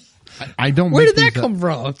 I don't. Where make did that these come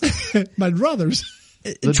from? My brothers.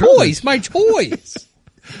 Choice, my choice.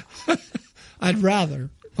 I'd rather.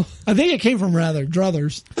 I think it came from rather.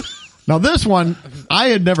 Druthers. Now this one I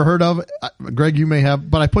had never heard of. Greg, you may have,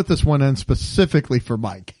 but I put this one in specifically for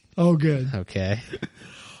Mike. Oh, good. Okay.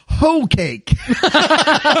 Hoe cake. Because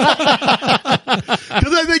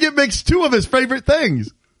I think it makes two of his favorite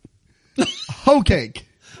things. Hoe cake.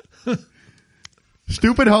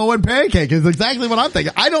 Stupid hoe and pancake is exactly what I'm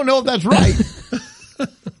thinking. I don't know if that's right.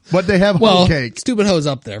 But they have hoe cake. Stupid hoe's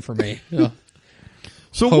up there for me. Yeah.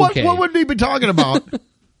 So Hoe what cake. would he be talking about?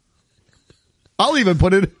 I'll even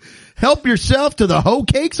put it, help yourself to the hoe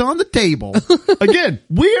cakes on the table. Again,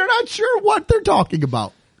 we are not sure what they're talking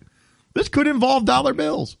about. This could involve dollar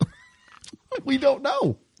bills. We don't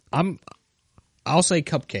know. I'll say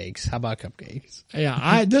cupcakes. How about cupcakes?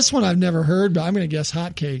 Yeah. This one I've never heard, but I'm going to guess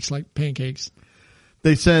hot cakes, like pancakes.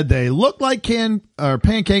 They said they look like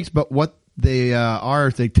pancakes, but what they are,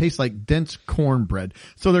 they taste like dense cornbread.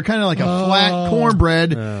 So they're kind of like a flat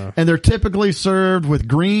cornbread, and they're typically served with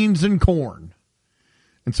greens and corn.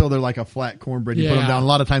 And so they're like a flat cornbread. You put them Yeah. down. A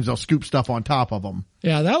lot of times they'll scoop stuff on top of them.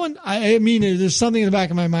 Yeah, that one. I mean, there's something in the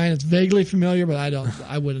back of my mind. It's vaguely familiar, but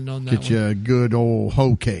I wouldn't known that Get you a good old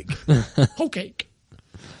hoe cake. Hoe cake.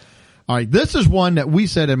 All right, this is one that we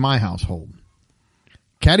said in my household.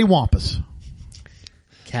 Cattywampus.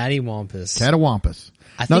 Cattywampus. Cattywampus.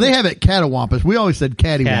 I Now, think- they have it cattywampus. We always said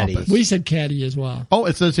cattywampus. Catty. We said caddy as well. Oh,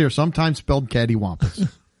 it says here, sometimes spelled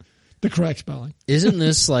cattywampus. The correct spelling. Isn't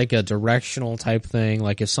this like a directional type thing?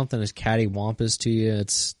 Like if something is cattywampus to you,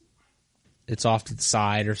 it's off to the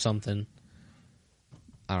side or something.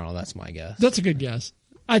 I don't know. That's my guess. That's a good guess.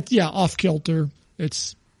 Off kilter.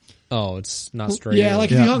 It's It's not straight. yeah,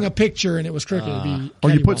 like if Yeah. you hung a picture and it was crooked, it'd be Or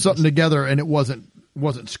you put cattywampus. something together and it wasn't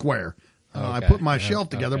square. I Okay. put my shelf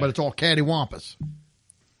together, okay. but it's all cattywampus.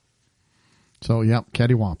 So, yeah,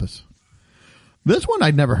 cattywampus. This one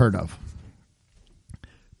I'd never heard of.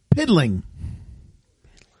 Piddling.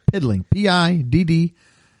 Piddling. Piddling.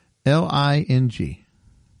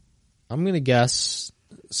 I'm going to guess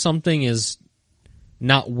something is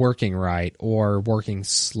not working right or working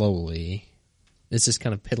slowly. It's just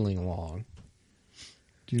kind of piddling along.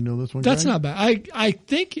 Do you know this one? That's Greg? not bad. I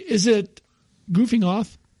think, is it goofing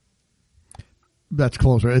off? That's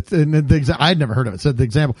closer. It's I'd never heard of it. It said the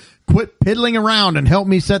example: quit piddling around and help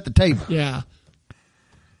me set the table. Yeah.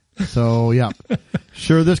 So yeah,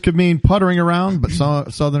 sure. This could mean puttering around, but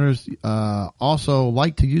some Southerners also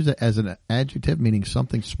like to use it as an adjective meaning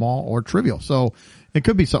something small or trivial. So it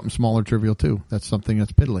could be something small or trivial too. That's something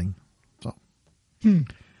that's piddling. So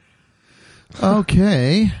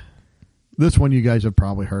okay, this one you guys have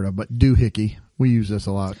probably heard of, but doohickey. We use this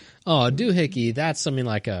a lot. Oh, doohickey, that's something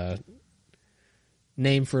like a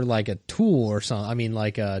name for like a tool or something. I mean,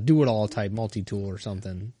 like a do-it-all type multi-tool or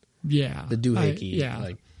something. Yeah. The doohickey. Yeah.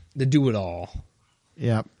 Like the do-it-all.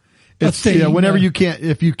 Yeah. That's It's saying, whenever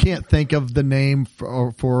if you can't think of the name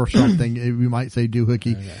for something, you might say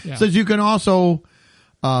doohickey. Yeah. Says you can also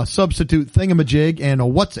substitute thingamajig and a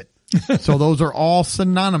what's it. So those are all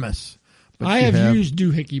synonymous. But I you have used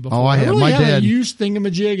doohickey before. Oh, I have. really My haven't dad- used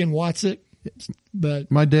thingamajig and what's it, but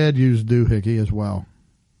My dad used doohickey as well.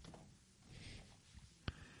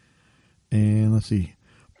 And let's see,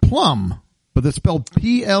 plum, but it's spelled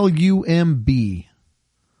Plumb.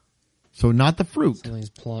 So not the fruit. Something's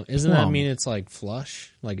plum. Doesn't that Plum. mean it's like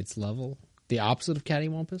flush? Like it's level? The opposite of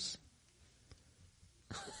cattywampus?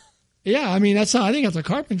 yeah, I mean I think that's a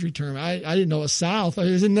carpentry term. I didn't know it was south.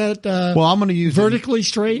 Isn't that Well, I'm going to use vertically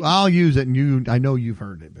straight? I'll use it, and I know you've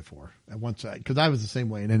heard it before. Once, because I was the same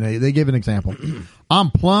way, and then they give an example.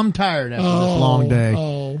 I'm plumb tired after this long day.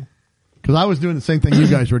 Oh, Because I was doing the same thing you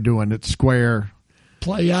guys were doing. It's square,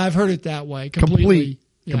 yeah, I've heard it that way. Completely.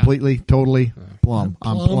 Yeah. completely, totally plumb.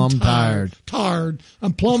 I'm plumb tired. Tard.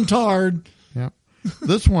 I'm plumb tired. Yep.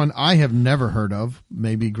 This one I have never heard of.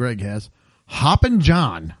 Maybe Greg has. Hoppin'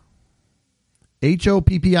 John.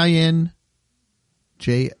 HOPPINJOHN.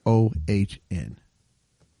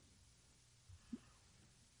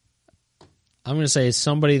 I'm going to say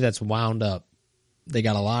somebody that's wound up. They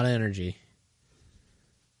got a lot of energy.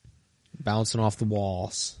 Bouncing off the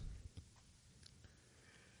walls.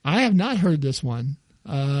 I have not heard this one.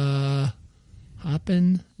 Hoppin'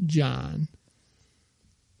 John.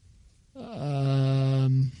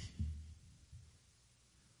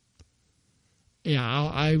 Yeah,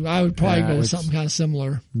 I would probably Yeah, go with it's- something kind of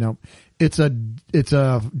similar. No, it's a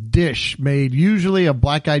dish made usually of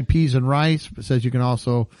black-eyed peas and rice. It says you can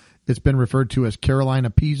also. It's been referred to as Carolina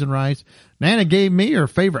peas and rice. Nana gave me her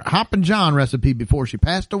favorite Hoppin' John recipe before she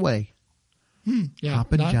passed away. Yeah,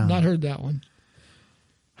 Hoppin' John. not heard that one.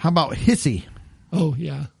 How about hissy? Oh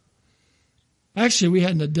yeah. Actually, we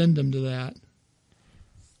had an addendum to that.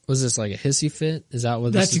 Was this like a hissy fit? Is that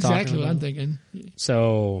what That's this is talking exactly what I'm about? thinking.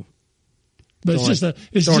 So, But it's throwing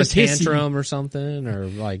just throwing just a hissy. tantrum or something, or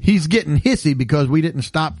like He's getting hissy because we didn't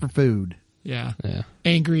stop for food. Yeah. yeah.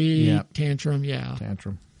 Angry, Yep. tantrum, yeah.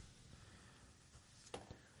 Tantrum.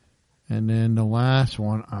 And then the last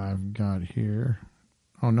one I've got here.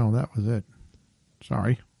 Oh no, that was it.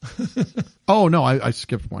 Sorry. Oh no, I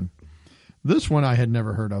skipped one. This one I had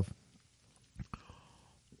never heard of.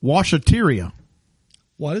 Washateria.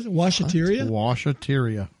 What is it? Washateria?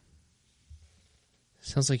 Washateria.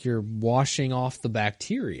 Sounds like you're washing off the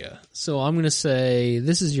bacteria. So I'm going to say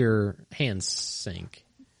this is your hand sink.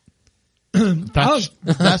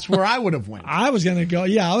 That's where I would have went. I was gonna go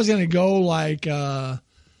like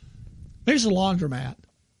maybe it's a laundromat.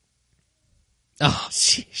 Oh,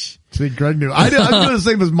 sheesh. See, Greg knew. I'm doing the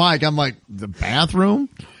same as Mike. I'm like, the bathroom?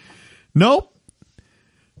 Nope.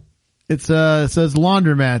 It says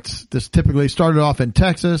laundromats. This typically started off in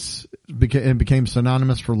Texas and became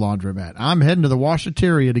synonymous for laundromat. I'm heading to the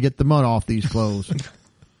washateria to get the mud off these clothes.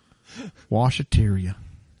 Washateria.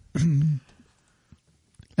 And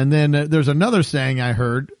then there's another saying I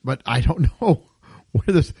heard, but I don't know where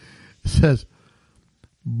this says.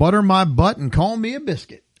 Butter my butt and call me a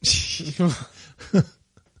biscuit.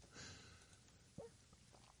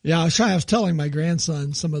 Yeah, I was telling my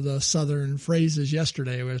grandson some of the Southern phrases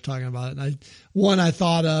yesterday. We were talking about it. And one I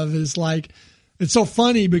thought of is like, it's so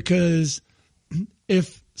funny because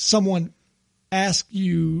if someone asks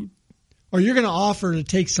you, or you're going to offer to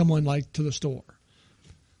take someone like to the store,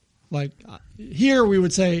 like here we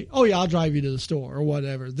would say, oh yeah, I'll drive you to the store or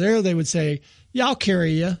whatever. There they would say, yeah, I'll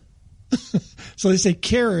carry you. So they say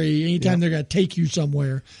carry anytime they're going to take you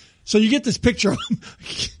somewhere. So you get this picture of them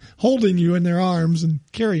holding you in their arms and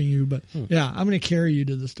carrying you. But yeah, I'm going to carry you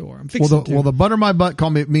to the store. I'm fixing well, the butter my butt call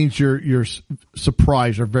me, it means you're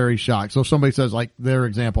surprised or very shocked. So if somebody says, like their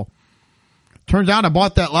example, turns out I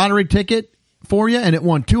bought that lottery ticket for you and it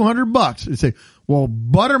won $200. They say, well,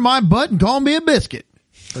 butter my butt and call me a biscuit.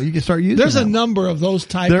 So you can start using There's that a number of those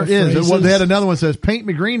type There of is. phrases. Well, they had another one that says, paint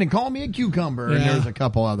me green and call me a cucumber. And Yeah. there's a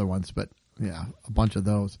couple other ones, but yeah, a bunch of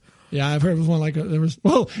those. Yeah, I've heard of one like there was.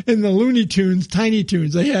 Well, in the Looney Tunes, Tiny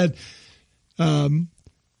Tunes, they had.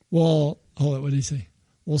 Well, hold on, what did he say?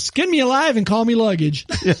 Well, skin me alive and call me luggage.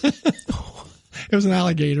 It was an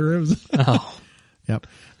alligator. It was. Yep.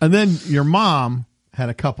 And then your mom had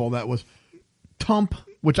a couple that was tump,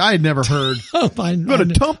 which I had never heard. I I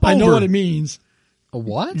know what it means. A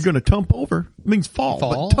what? You're going to tump over. It means fall.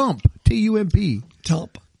 Fall? But tump. T-U-M-P.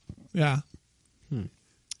 Tump. Yeah.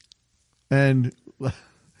 And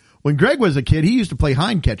when Greg was a kid, he used to play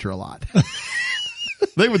hind-catcher a lot.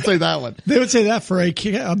 They would say that one. They would say that for a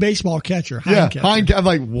baseball catcher. Hind catcher. I'm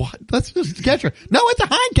like, what? That's just a catcher. No, it's a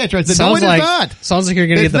hind catcher. I said, Sounds no, like it's not. sounds like you're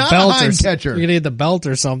gonna It's get the not a belt hind catcher. You're gonna get the belt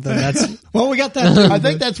or something. That's Well, we got that too. I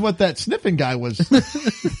think that's what that sniffing guy was.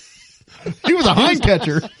 He was a hind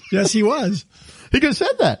catcher. Yes, he was. He could have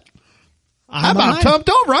said that. How I'm a about hind- tumped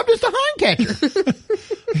over? I'm just a hind catcher.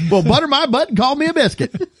 Well, butter my butt and call me a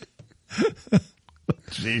biscuit.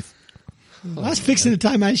 Jeez. I was fixing to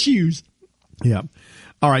tie my shoes. Yeah.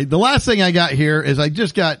 All right. The last thing I got here is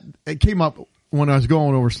it came up when I was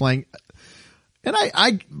going over slang. And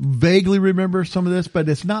I vaguely remember some of this, but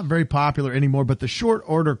it's not very popular anymore. But the short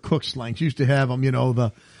order cook slangs used to have them,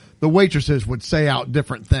 the waitresses would say out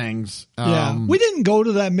different things. Yeah. We didn't go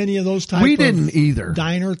to that many of those type We of didn't either.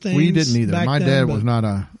 diner things. We didn't either. back My then, dad but- was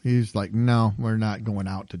not he's like, no, we're not going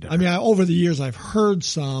out to dinner. I mean, over the years I've heard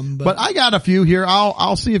some, But I got a few here.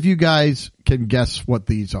 I'll see if you guys can guess what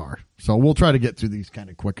these are. So we'll try to get through these kind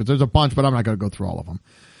of quick because there's a bunch, but I'm not going to go through all of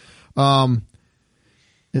them.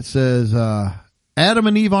 It says, Adam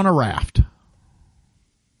and Eve on a raft.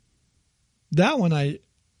 that one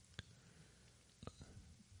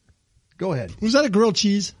Go ahead. was that a grilled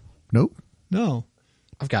cheese? Nope. No.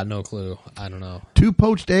 I've got no clue. I don't know. 2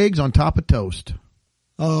 poached eggs on top of toast.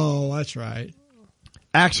 Oh, that's right.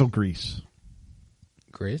 Axle grease.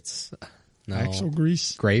 Grits? No. Axle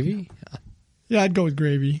grease. Gravy? Yeah, I'd go with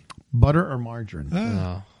gravy. Butter or margarine.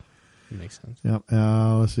 No. That makes sense. Yep.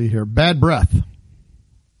 Let's see here. Bad breath.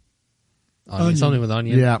 Onion. Something with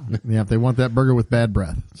onion. Yeah. Yeah. They want that burger with bad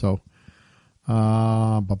breath. So,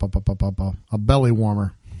 a belly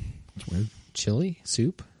warmer. That's weird. Chili?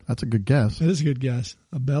 Soup? That's a good guess. That is a good guess.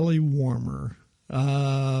 A belly warmer.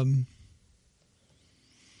 I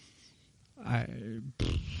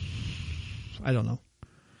don't know.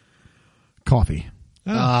 Coffee.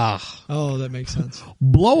 Oh, that makes sense.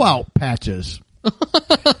 Blowout patches.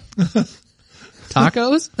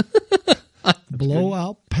 Tacos?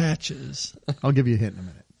 Blowout patches. I'll give you a hint in a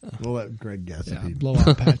minute. We'll let Greg guess. Yeah, if he...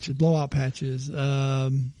 blowout patches. Blowout patches.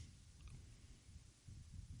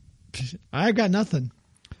 I've got nothing.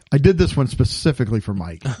 I did this one specifically for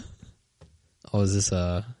Mike. Oh, is this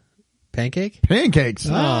a pancake? Pancakes.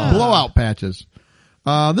 Blowout patches.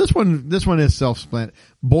 This one is self-explanatory.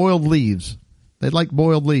 Boiled leaves. They like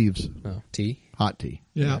boiled leaves. Oh, tea? Hot tea.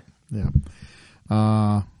 Yeah. Yeah.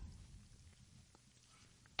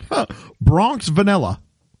 Bronx vanilla.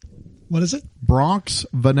 What is it? Bronx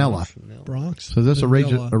vanilla. Bronx. So this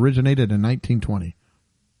vanilla. originated in 1920.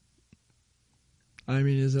 I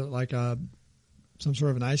mean, is it like some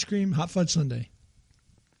sort of an ice cream? Hot fudge sundae.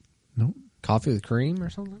 Nope. Coffee with cream or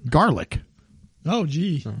something? Garlic. Oh,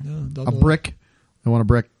 gee. No, A brick. They want a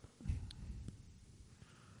brick.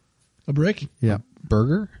 A brick? Yeah.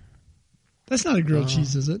 Burger? That's not a grilled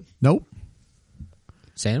cheese, is it? Nope.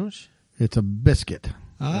 Sandwich? It's a biscuit.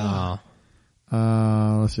 Oh.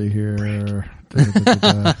 Let's see here.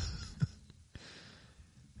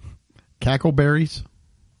 Cackleberries.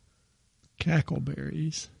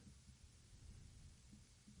 Cackleberries.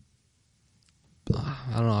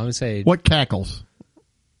 I don't know. I would say. What cackles?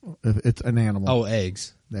 If it's an animal. Oh,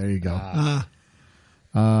 eggs. There you go.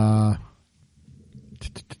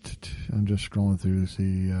 I'm just scrolling through to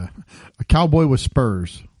see a cowboy with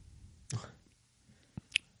spurs.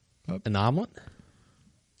 An omelet?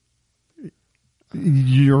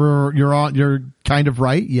 You're kind of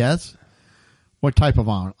right. Yes. What type of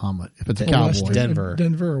omelet? If it's a cowboy, Western, Denver.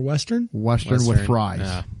 Denver or Western? Western with fries.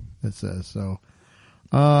 Yeah. It says so.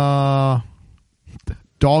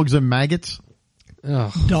 Dogs and maggots,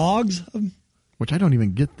 Ugh. Dogs? which I don't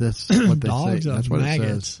even get this. What they Dogs say. of That's what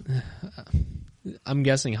maggots. it says. I'm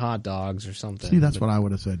guessing hot dogs or something. See, that's what I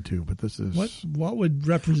would have said too. But this is What would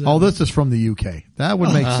represent? Oh, this is from the UK. That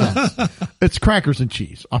would make sense. It's crackers and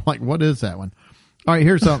cheese. I'm like, what is that one? All right,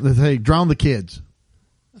 here's something. Hey, drown the kids.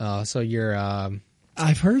 So you're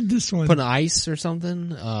I've heard this one. putting ice or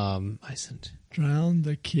something. Ice and Drown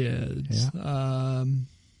the kids. I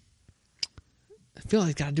feel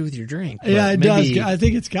like it's got to do with your drink. Yeah, but it maybe does. I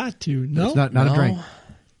think it's got to. No, It's not No? a drink.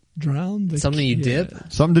 drown the Something you kid.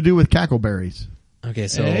 dip. Something to do with cackleberries. Okay,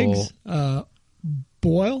 so Eggs. Boil.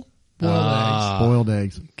 Boiled eggs. Boiled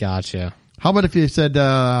eggs. Gotcha. How about if you said,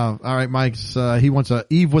 all right, Mike's, he wants a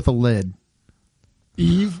Eve with a lid.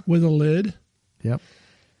 Eve with a lid. Yep.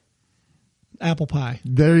 Apple pie.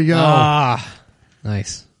 There you go.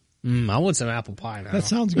 Nice. I want some apple pie now. That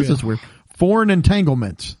sounds good. This is weird. Foreign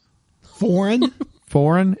entanglements. Foreign.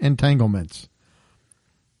 Foreign entanglements.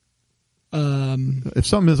 If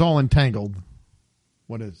something is all entangled,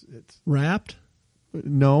 what is it? Wrapped.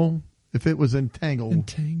 No. If it was entangled.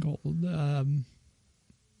 Entangled. I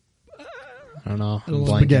don't know. I'm Little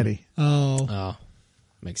blanking. Spaghetti. Oh,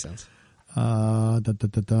 makes sense.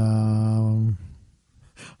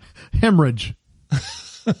 Hemorrhage.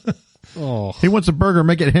 Oh, He wants a burger,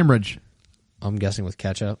 make it hemorrhage. I'm guessing with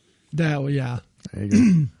ketchup. That. Yeah. There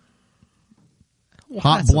you go.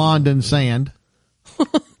 Hot blonde and sand.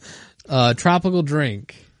 Tropical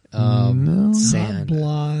drink. No. Sand.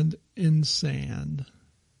 Blonde in sand.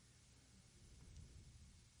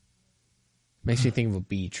 Makes me think of a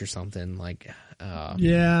beach or something like.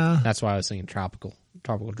 Yeah. That's why I was thinking tropical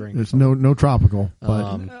drink. There's no tropical,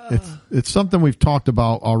 but it's something we've talked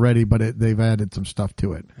about already, but they've added some stuff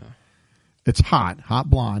to it. It's hot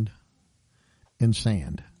blonde in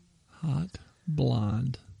sand. Hot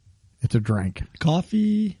blonde. It's a drink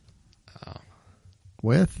Coffee.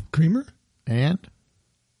 with Creamer. and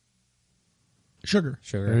Sugar.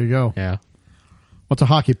 Sugar. there you go. Yeah. What's a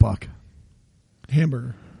hockey puck?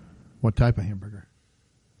 Hamburger. What type of hamburger?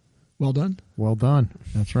 Well done. Well done.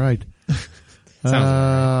 That's right.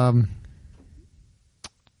 Sounds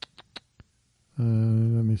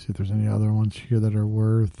Let me see if there's any other ones here that are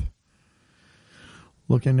worth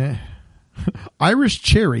looking at. Irish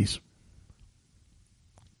cherries.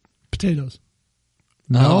 Potatoes.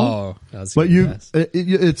 No, Oh, that's a but good guess.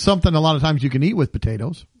 it's something a lot of times you can eat with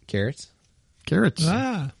potatoes. Carrots. Carrots.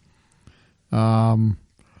 Ah.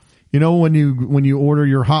 You know, when you order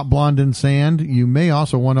your hot blonde and sand, you may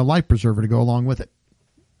also want a life preserver to go along with it.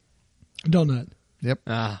 Donut. Yep.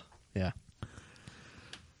 Yeah.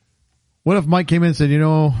 What if Mike came in and said, you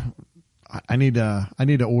know, I need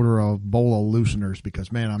to order a bowl of looseners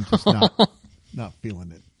because, man, I'm just not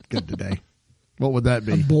feeling it good today. What would that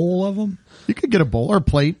A be? bowl of them. You could get a bowl or a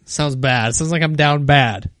plate. Sounds bad. Sounds like I'm down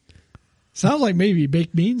bad. Sounds like maybe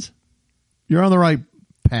baked beans. You're on the right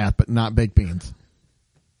path, but not baked beans.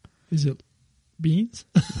 Is it beans?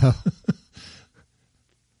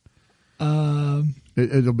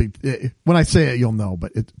 It'll be when I say it, you'll know.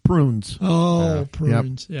 But it's prunes. Oh,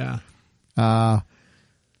 prunes. Yeah.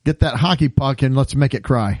 Get that hockey puck and let's make it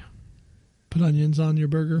cry. Put onions on your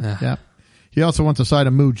burger. Yep. He also wants a side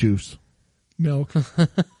of moo juice. Milk.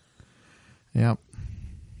 Yep.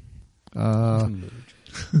 And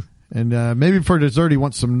maybe for dessert, he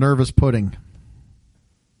wants some nervous pudding.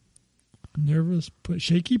 Nervous.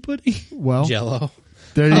 Shaky pudding. Well, Jello.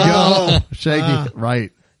 there you go. Shaky.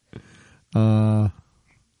 Right.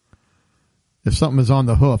 If something is on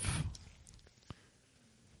the hoof.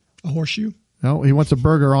 A horseshoe. No, he wants a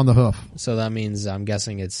burger on the hoof. So that means I'm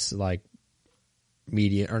guessing it's like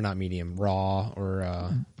medium or not medium, raw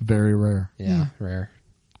or Very rare. rare.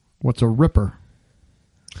 What's a ripper?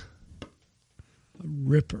 A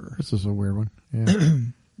ripper. This is a weird one. Yeah.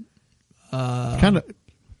 Kind of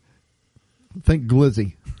think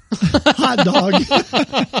glizzy. Hot dog.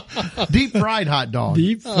 Deep fried hot dog.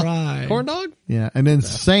 Deep fried. Corn dog? Yeah. And then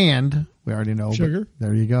sand. We already know. but Sugar.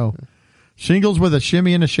 There you go. Shingles with a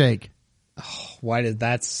shimmy and a shake. Why did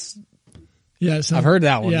that's Yeah. I've heard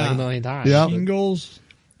that one yeah. like a million times. Yeah. Shingles.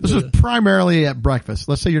 This is primarily at breakfast.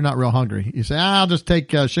 Let's say you're not real hungry. You say, I'll just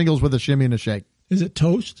take shingles with a shimmy and a shake. Is it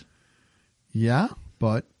toast? Yeah,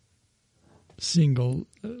 but Single.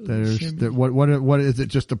 What is it?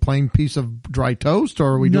 Just a plain piece of dry toast, or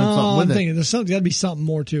are we doing something with I'm it? thinking there's got to be something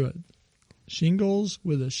more to it. Shingles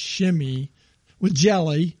with a shimmy with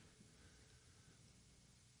jelly.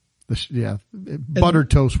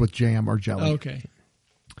 Buttered toast with jam or jelly. Okay.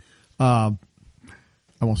 I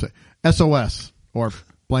won't say SOS or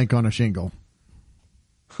blank on a shingle.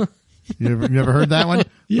 You ever heard that one?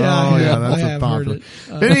 Yeah, that's I a have popular.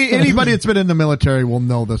 heard it. Anybody that's been in the military will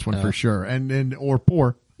know this one for sure, and or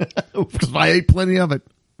poor, because I ate plenty of it.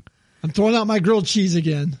 I'm throwing out my grilled cheese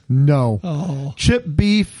again. No, Oh, chipped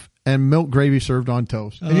beef and milk gravy served on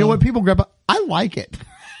toast. And you know what? People grab. I like it.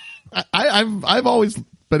 I've always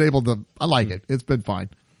been able to. I like it. It's been fine.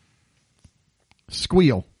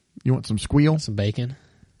 Squeal. You want some squeal? Some bacon,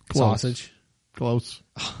 Close. sausage. Close.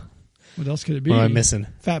 what else could it be? What am I missing?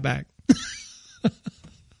 Fatback.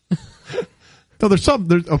 No, there's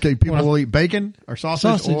okay. People will eat bacon or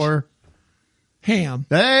sausage. Or Ham.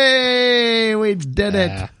 hey, we did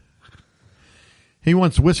it. He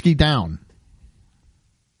wants whiskey down.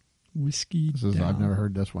 Whiskey. I've never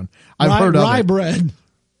heard this one. I've heard of rye it. bread.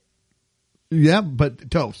 Yeah, but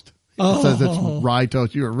toast. It says it's rye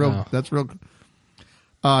toast. You're real. Oh. That's real.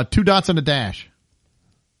 2 dots and a dash.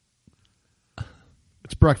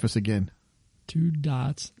 It's breakfast again. 2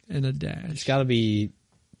 dots and a It's dash. got to be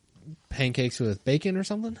pancakes with bacon or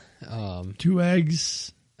something. 2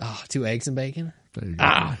 eggs. 2 eggs and bacon. There you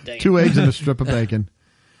go. Dang. 2 eggs and a strip of bacon.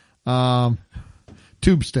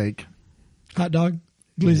 Tube steak. Hot dog.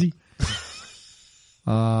 Glizzy.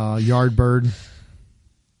 Yard bird.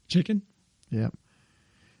 Chicken. Yep.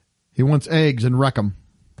 He wants eggs and wreck 'em.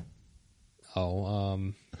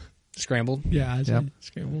 Scrambled. Yeah. I Yep.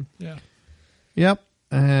 scrambled. Yeah. Yep.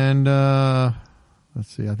 And let's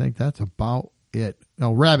see. I think that's about it.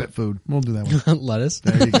 Oh, rabbit food. We'll do that one. Lettuce.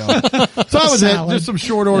 There you go. So that was it. Salad. Just some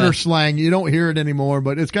short order slang. You don't hear it anymore,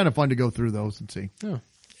 but it's kind of fun to go through those and see. Oh.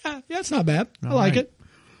 Yeah, it's not bad. I All like right. it.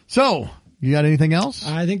 So, you got anything else?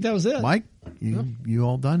 I think that was it. Mike, you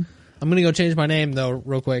all done? I'm gonna go change my name though,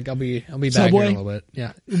 real quick. I'll be back here Subway? in a little bit.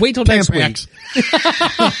 Yeah. Wait till next week. Tampax.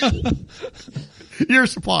 Your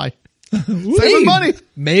supply. Saving money.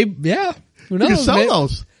 Maybe. Yeah. Who You knows? can sell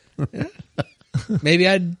those. Maybe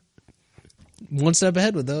I'd one step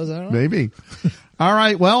ahead with those. I don't know. Maybe. All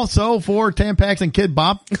right. Well, so for Tampax and Kid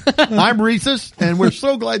Bop, I'm Reese's, and we're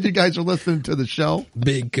so glad you guys are listening to the show.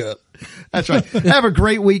 Big cup. That's right. Have a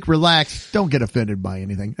great week. Relax. Don't get offended by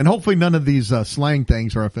anything. And hopefully none of these slang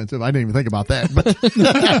things are offensive. I didn't even think about that.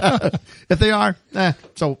 But if they are,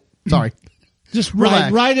 so sorry. Just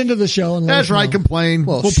Relax. right into the show and let That's us right. know. Complain.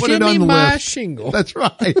 Well, We'll put it on shimmy the my list. shingle. That's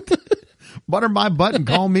right. Butter my butt and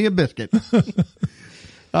call me a biscuit.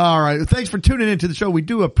 All right. Thanks for tuning into the show. We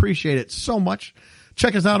do appreciate it so much.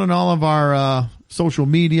 Check us out on all of our social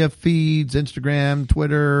media feeds, Instagram,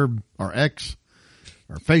 Twitter, our X,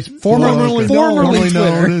 our Facebook. Formerly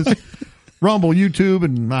known as Rumble, YouTube,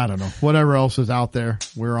 and I don't know, whatever else is out there.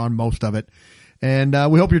 We're on most of it. And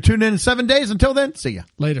we hope you're tuned in 7 days. Until then, see ya.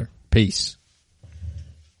 Later. Peace.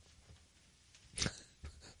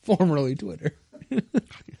 Formerly Twitter.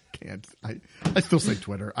 Can't. I still say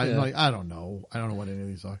Twitter. I don't know. I don't know what any of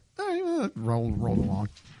these are. All right, roll along.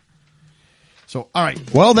 So, all right.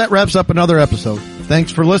 Well, that wraps up another episode.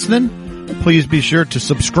 Thanks for listening. Please be sure to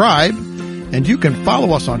subscribe, and you can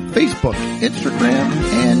follow us on Facebook, Instagram,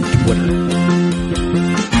 and Twitter.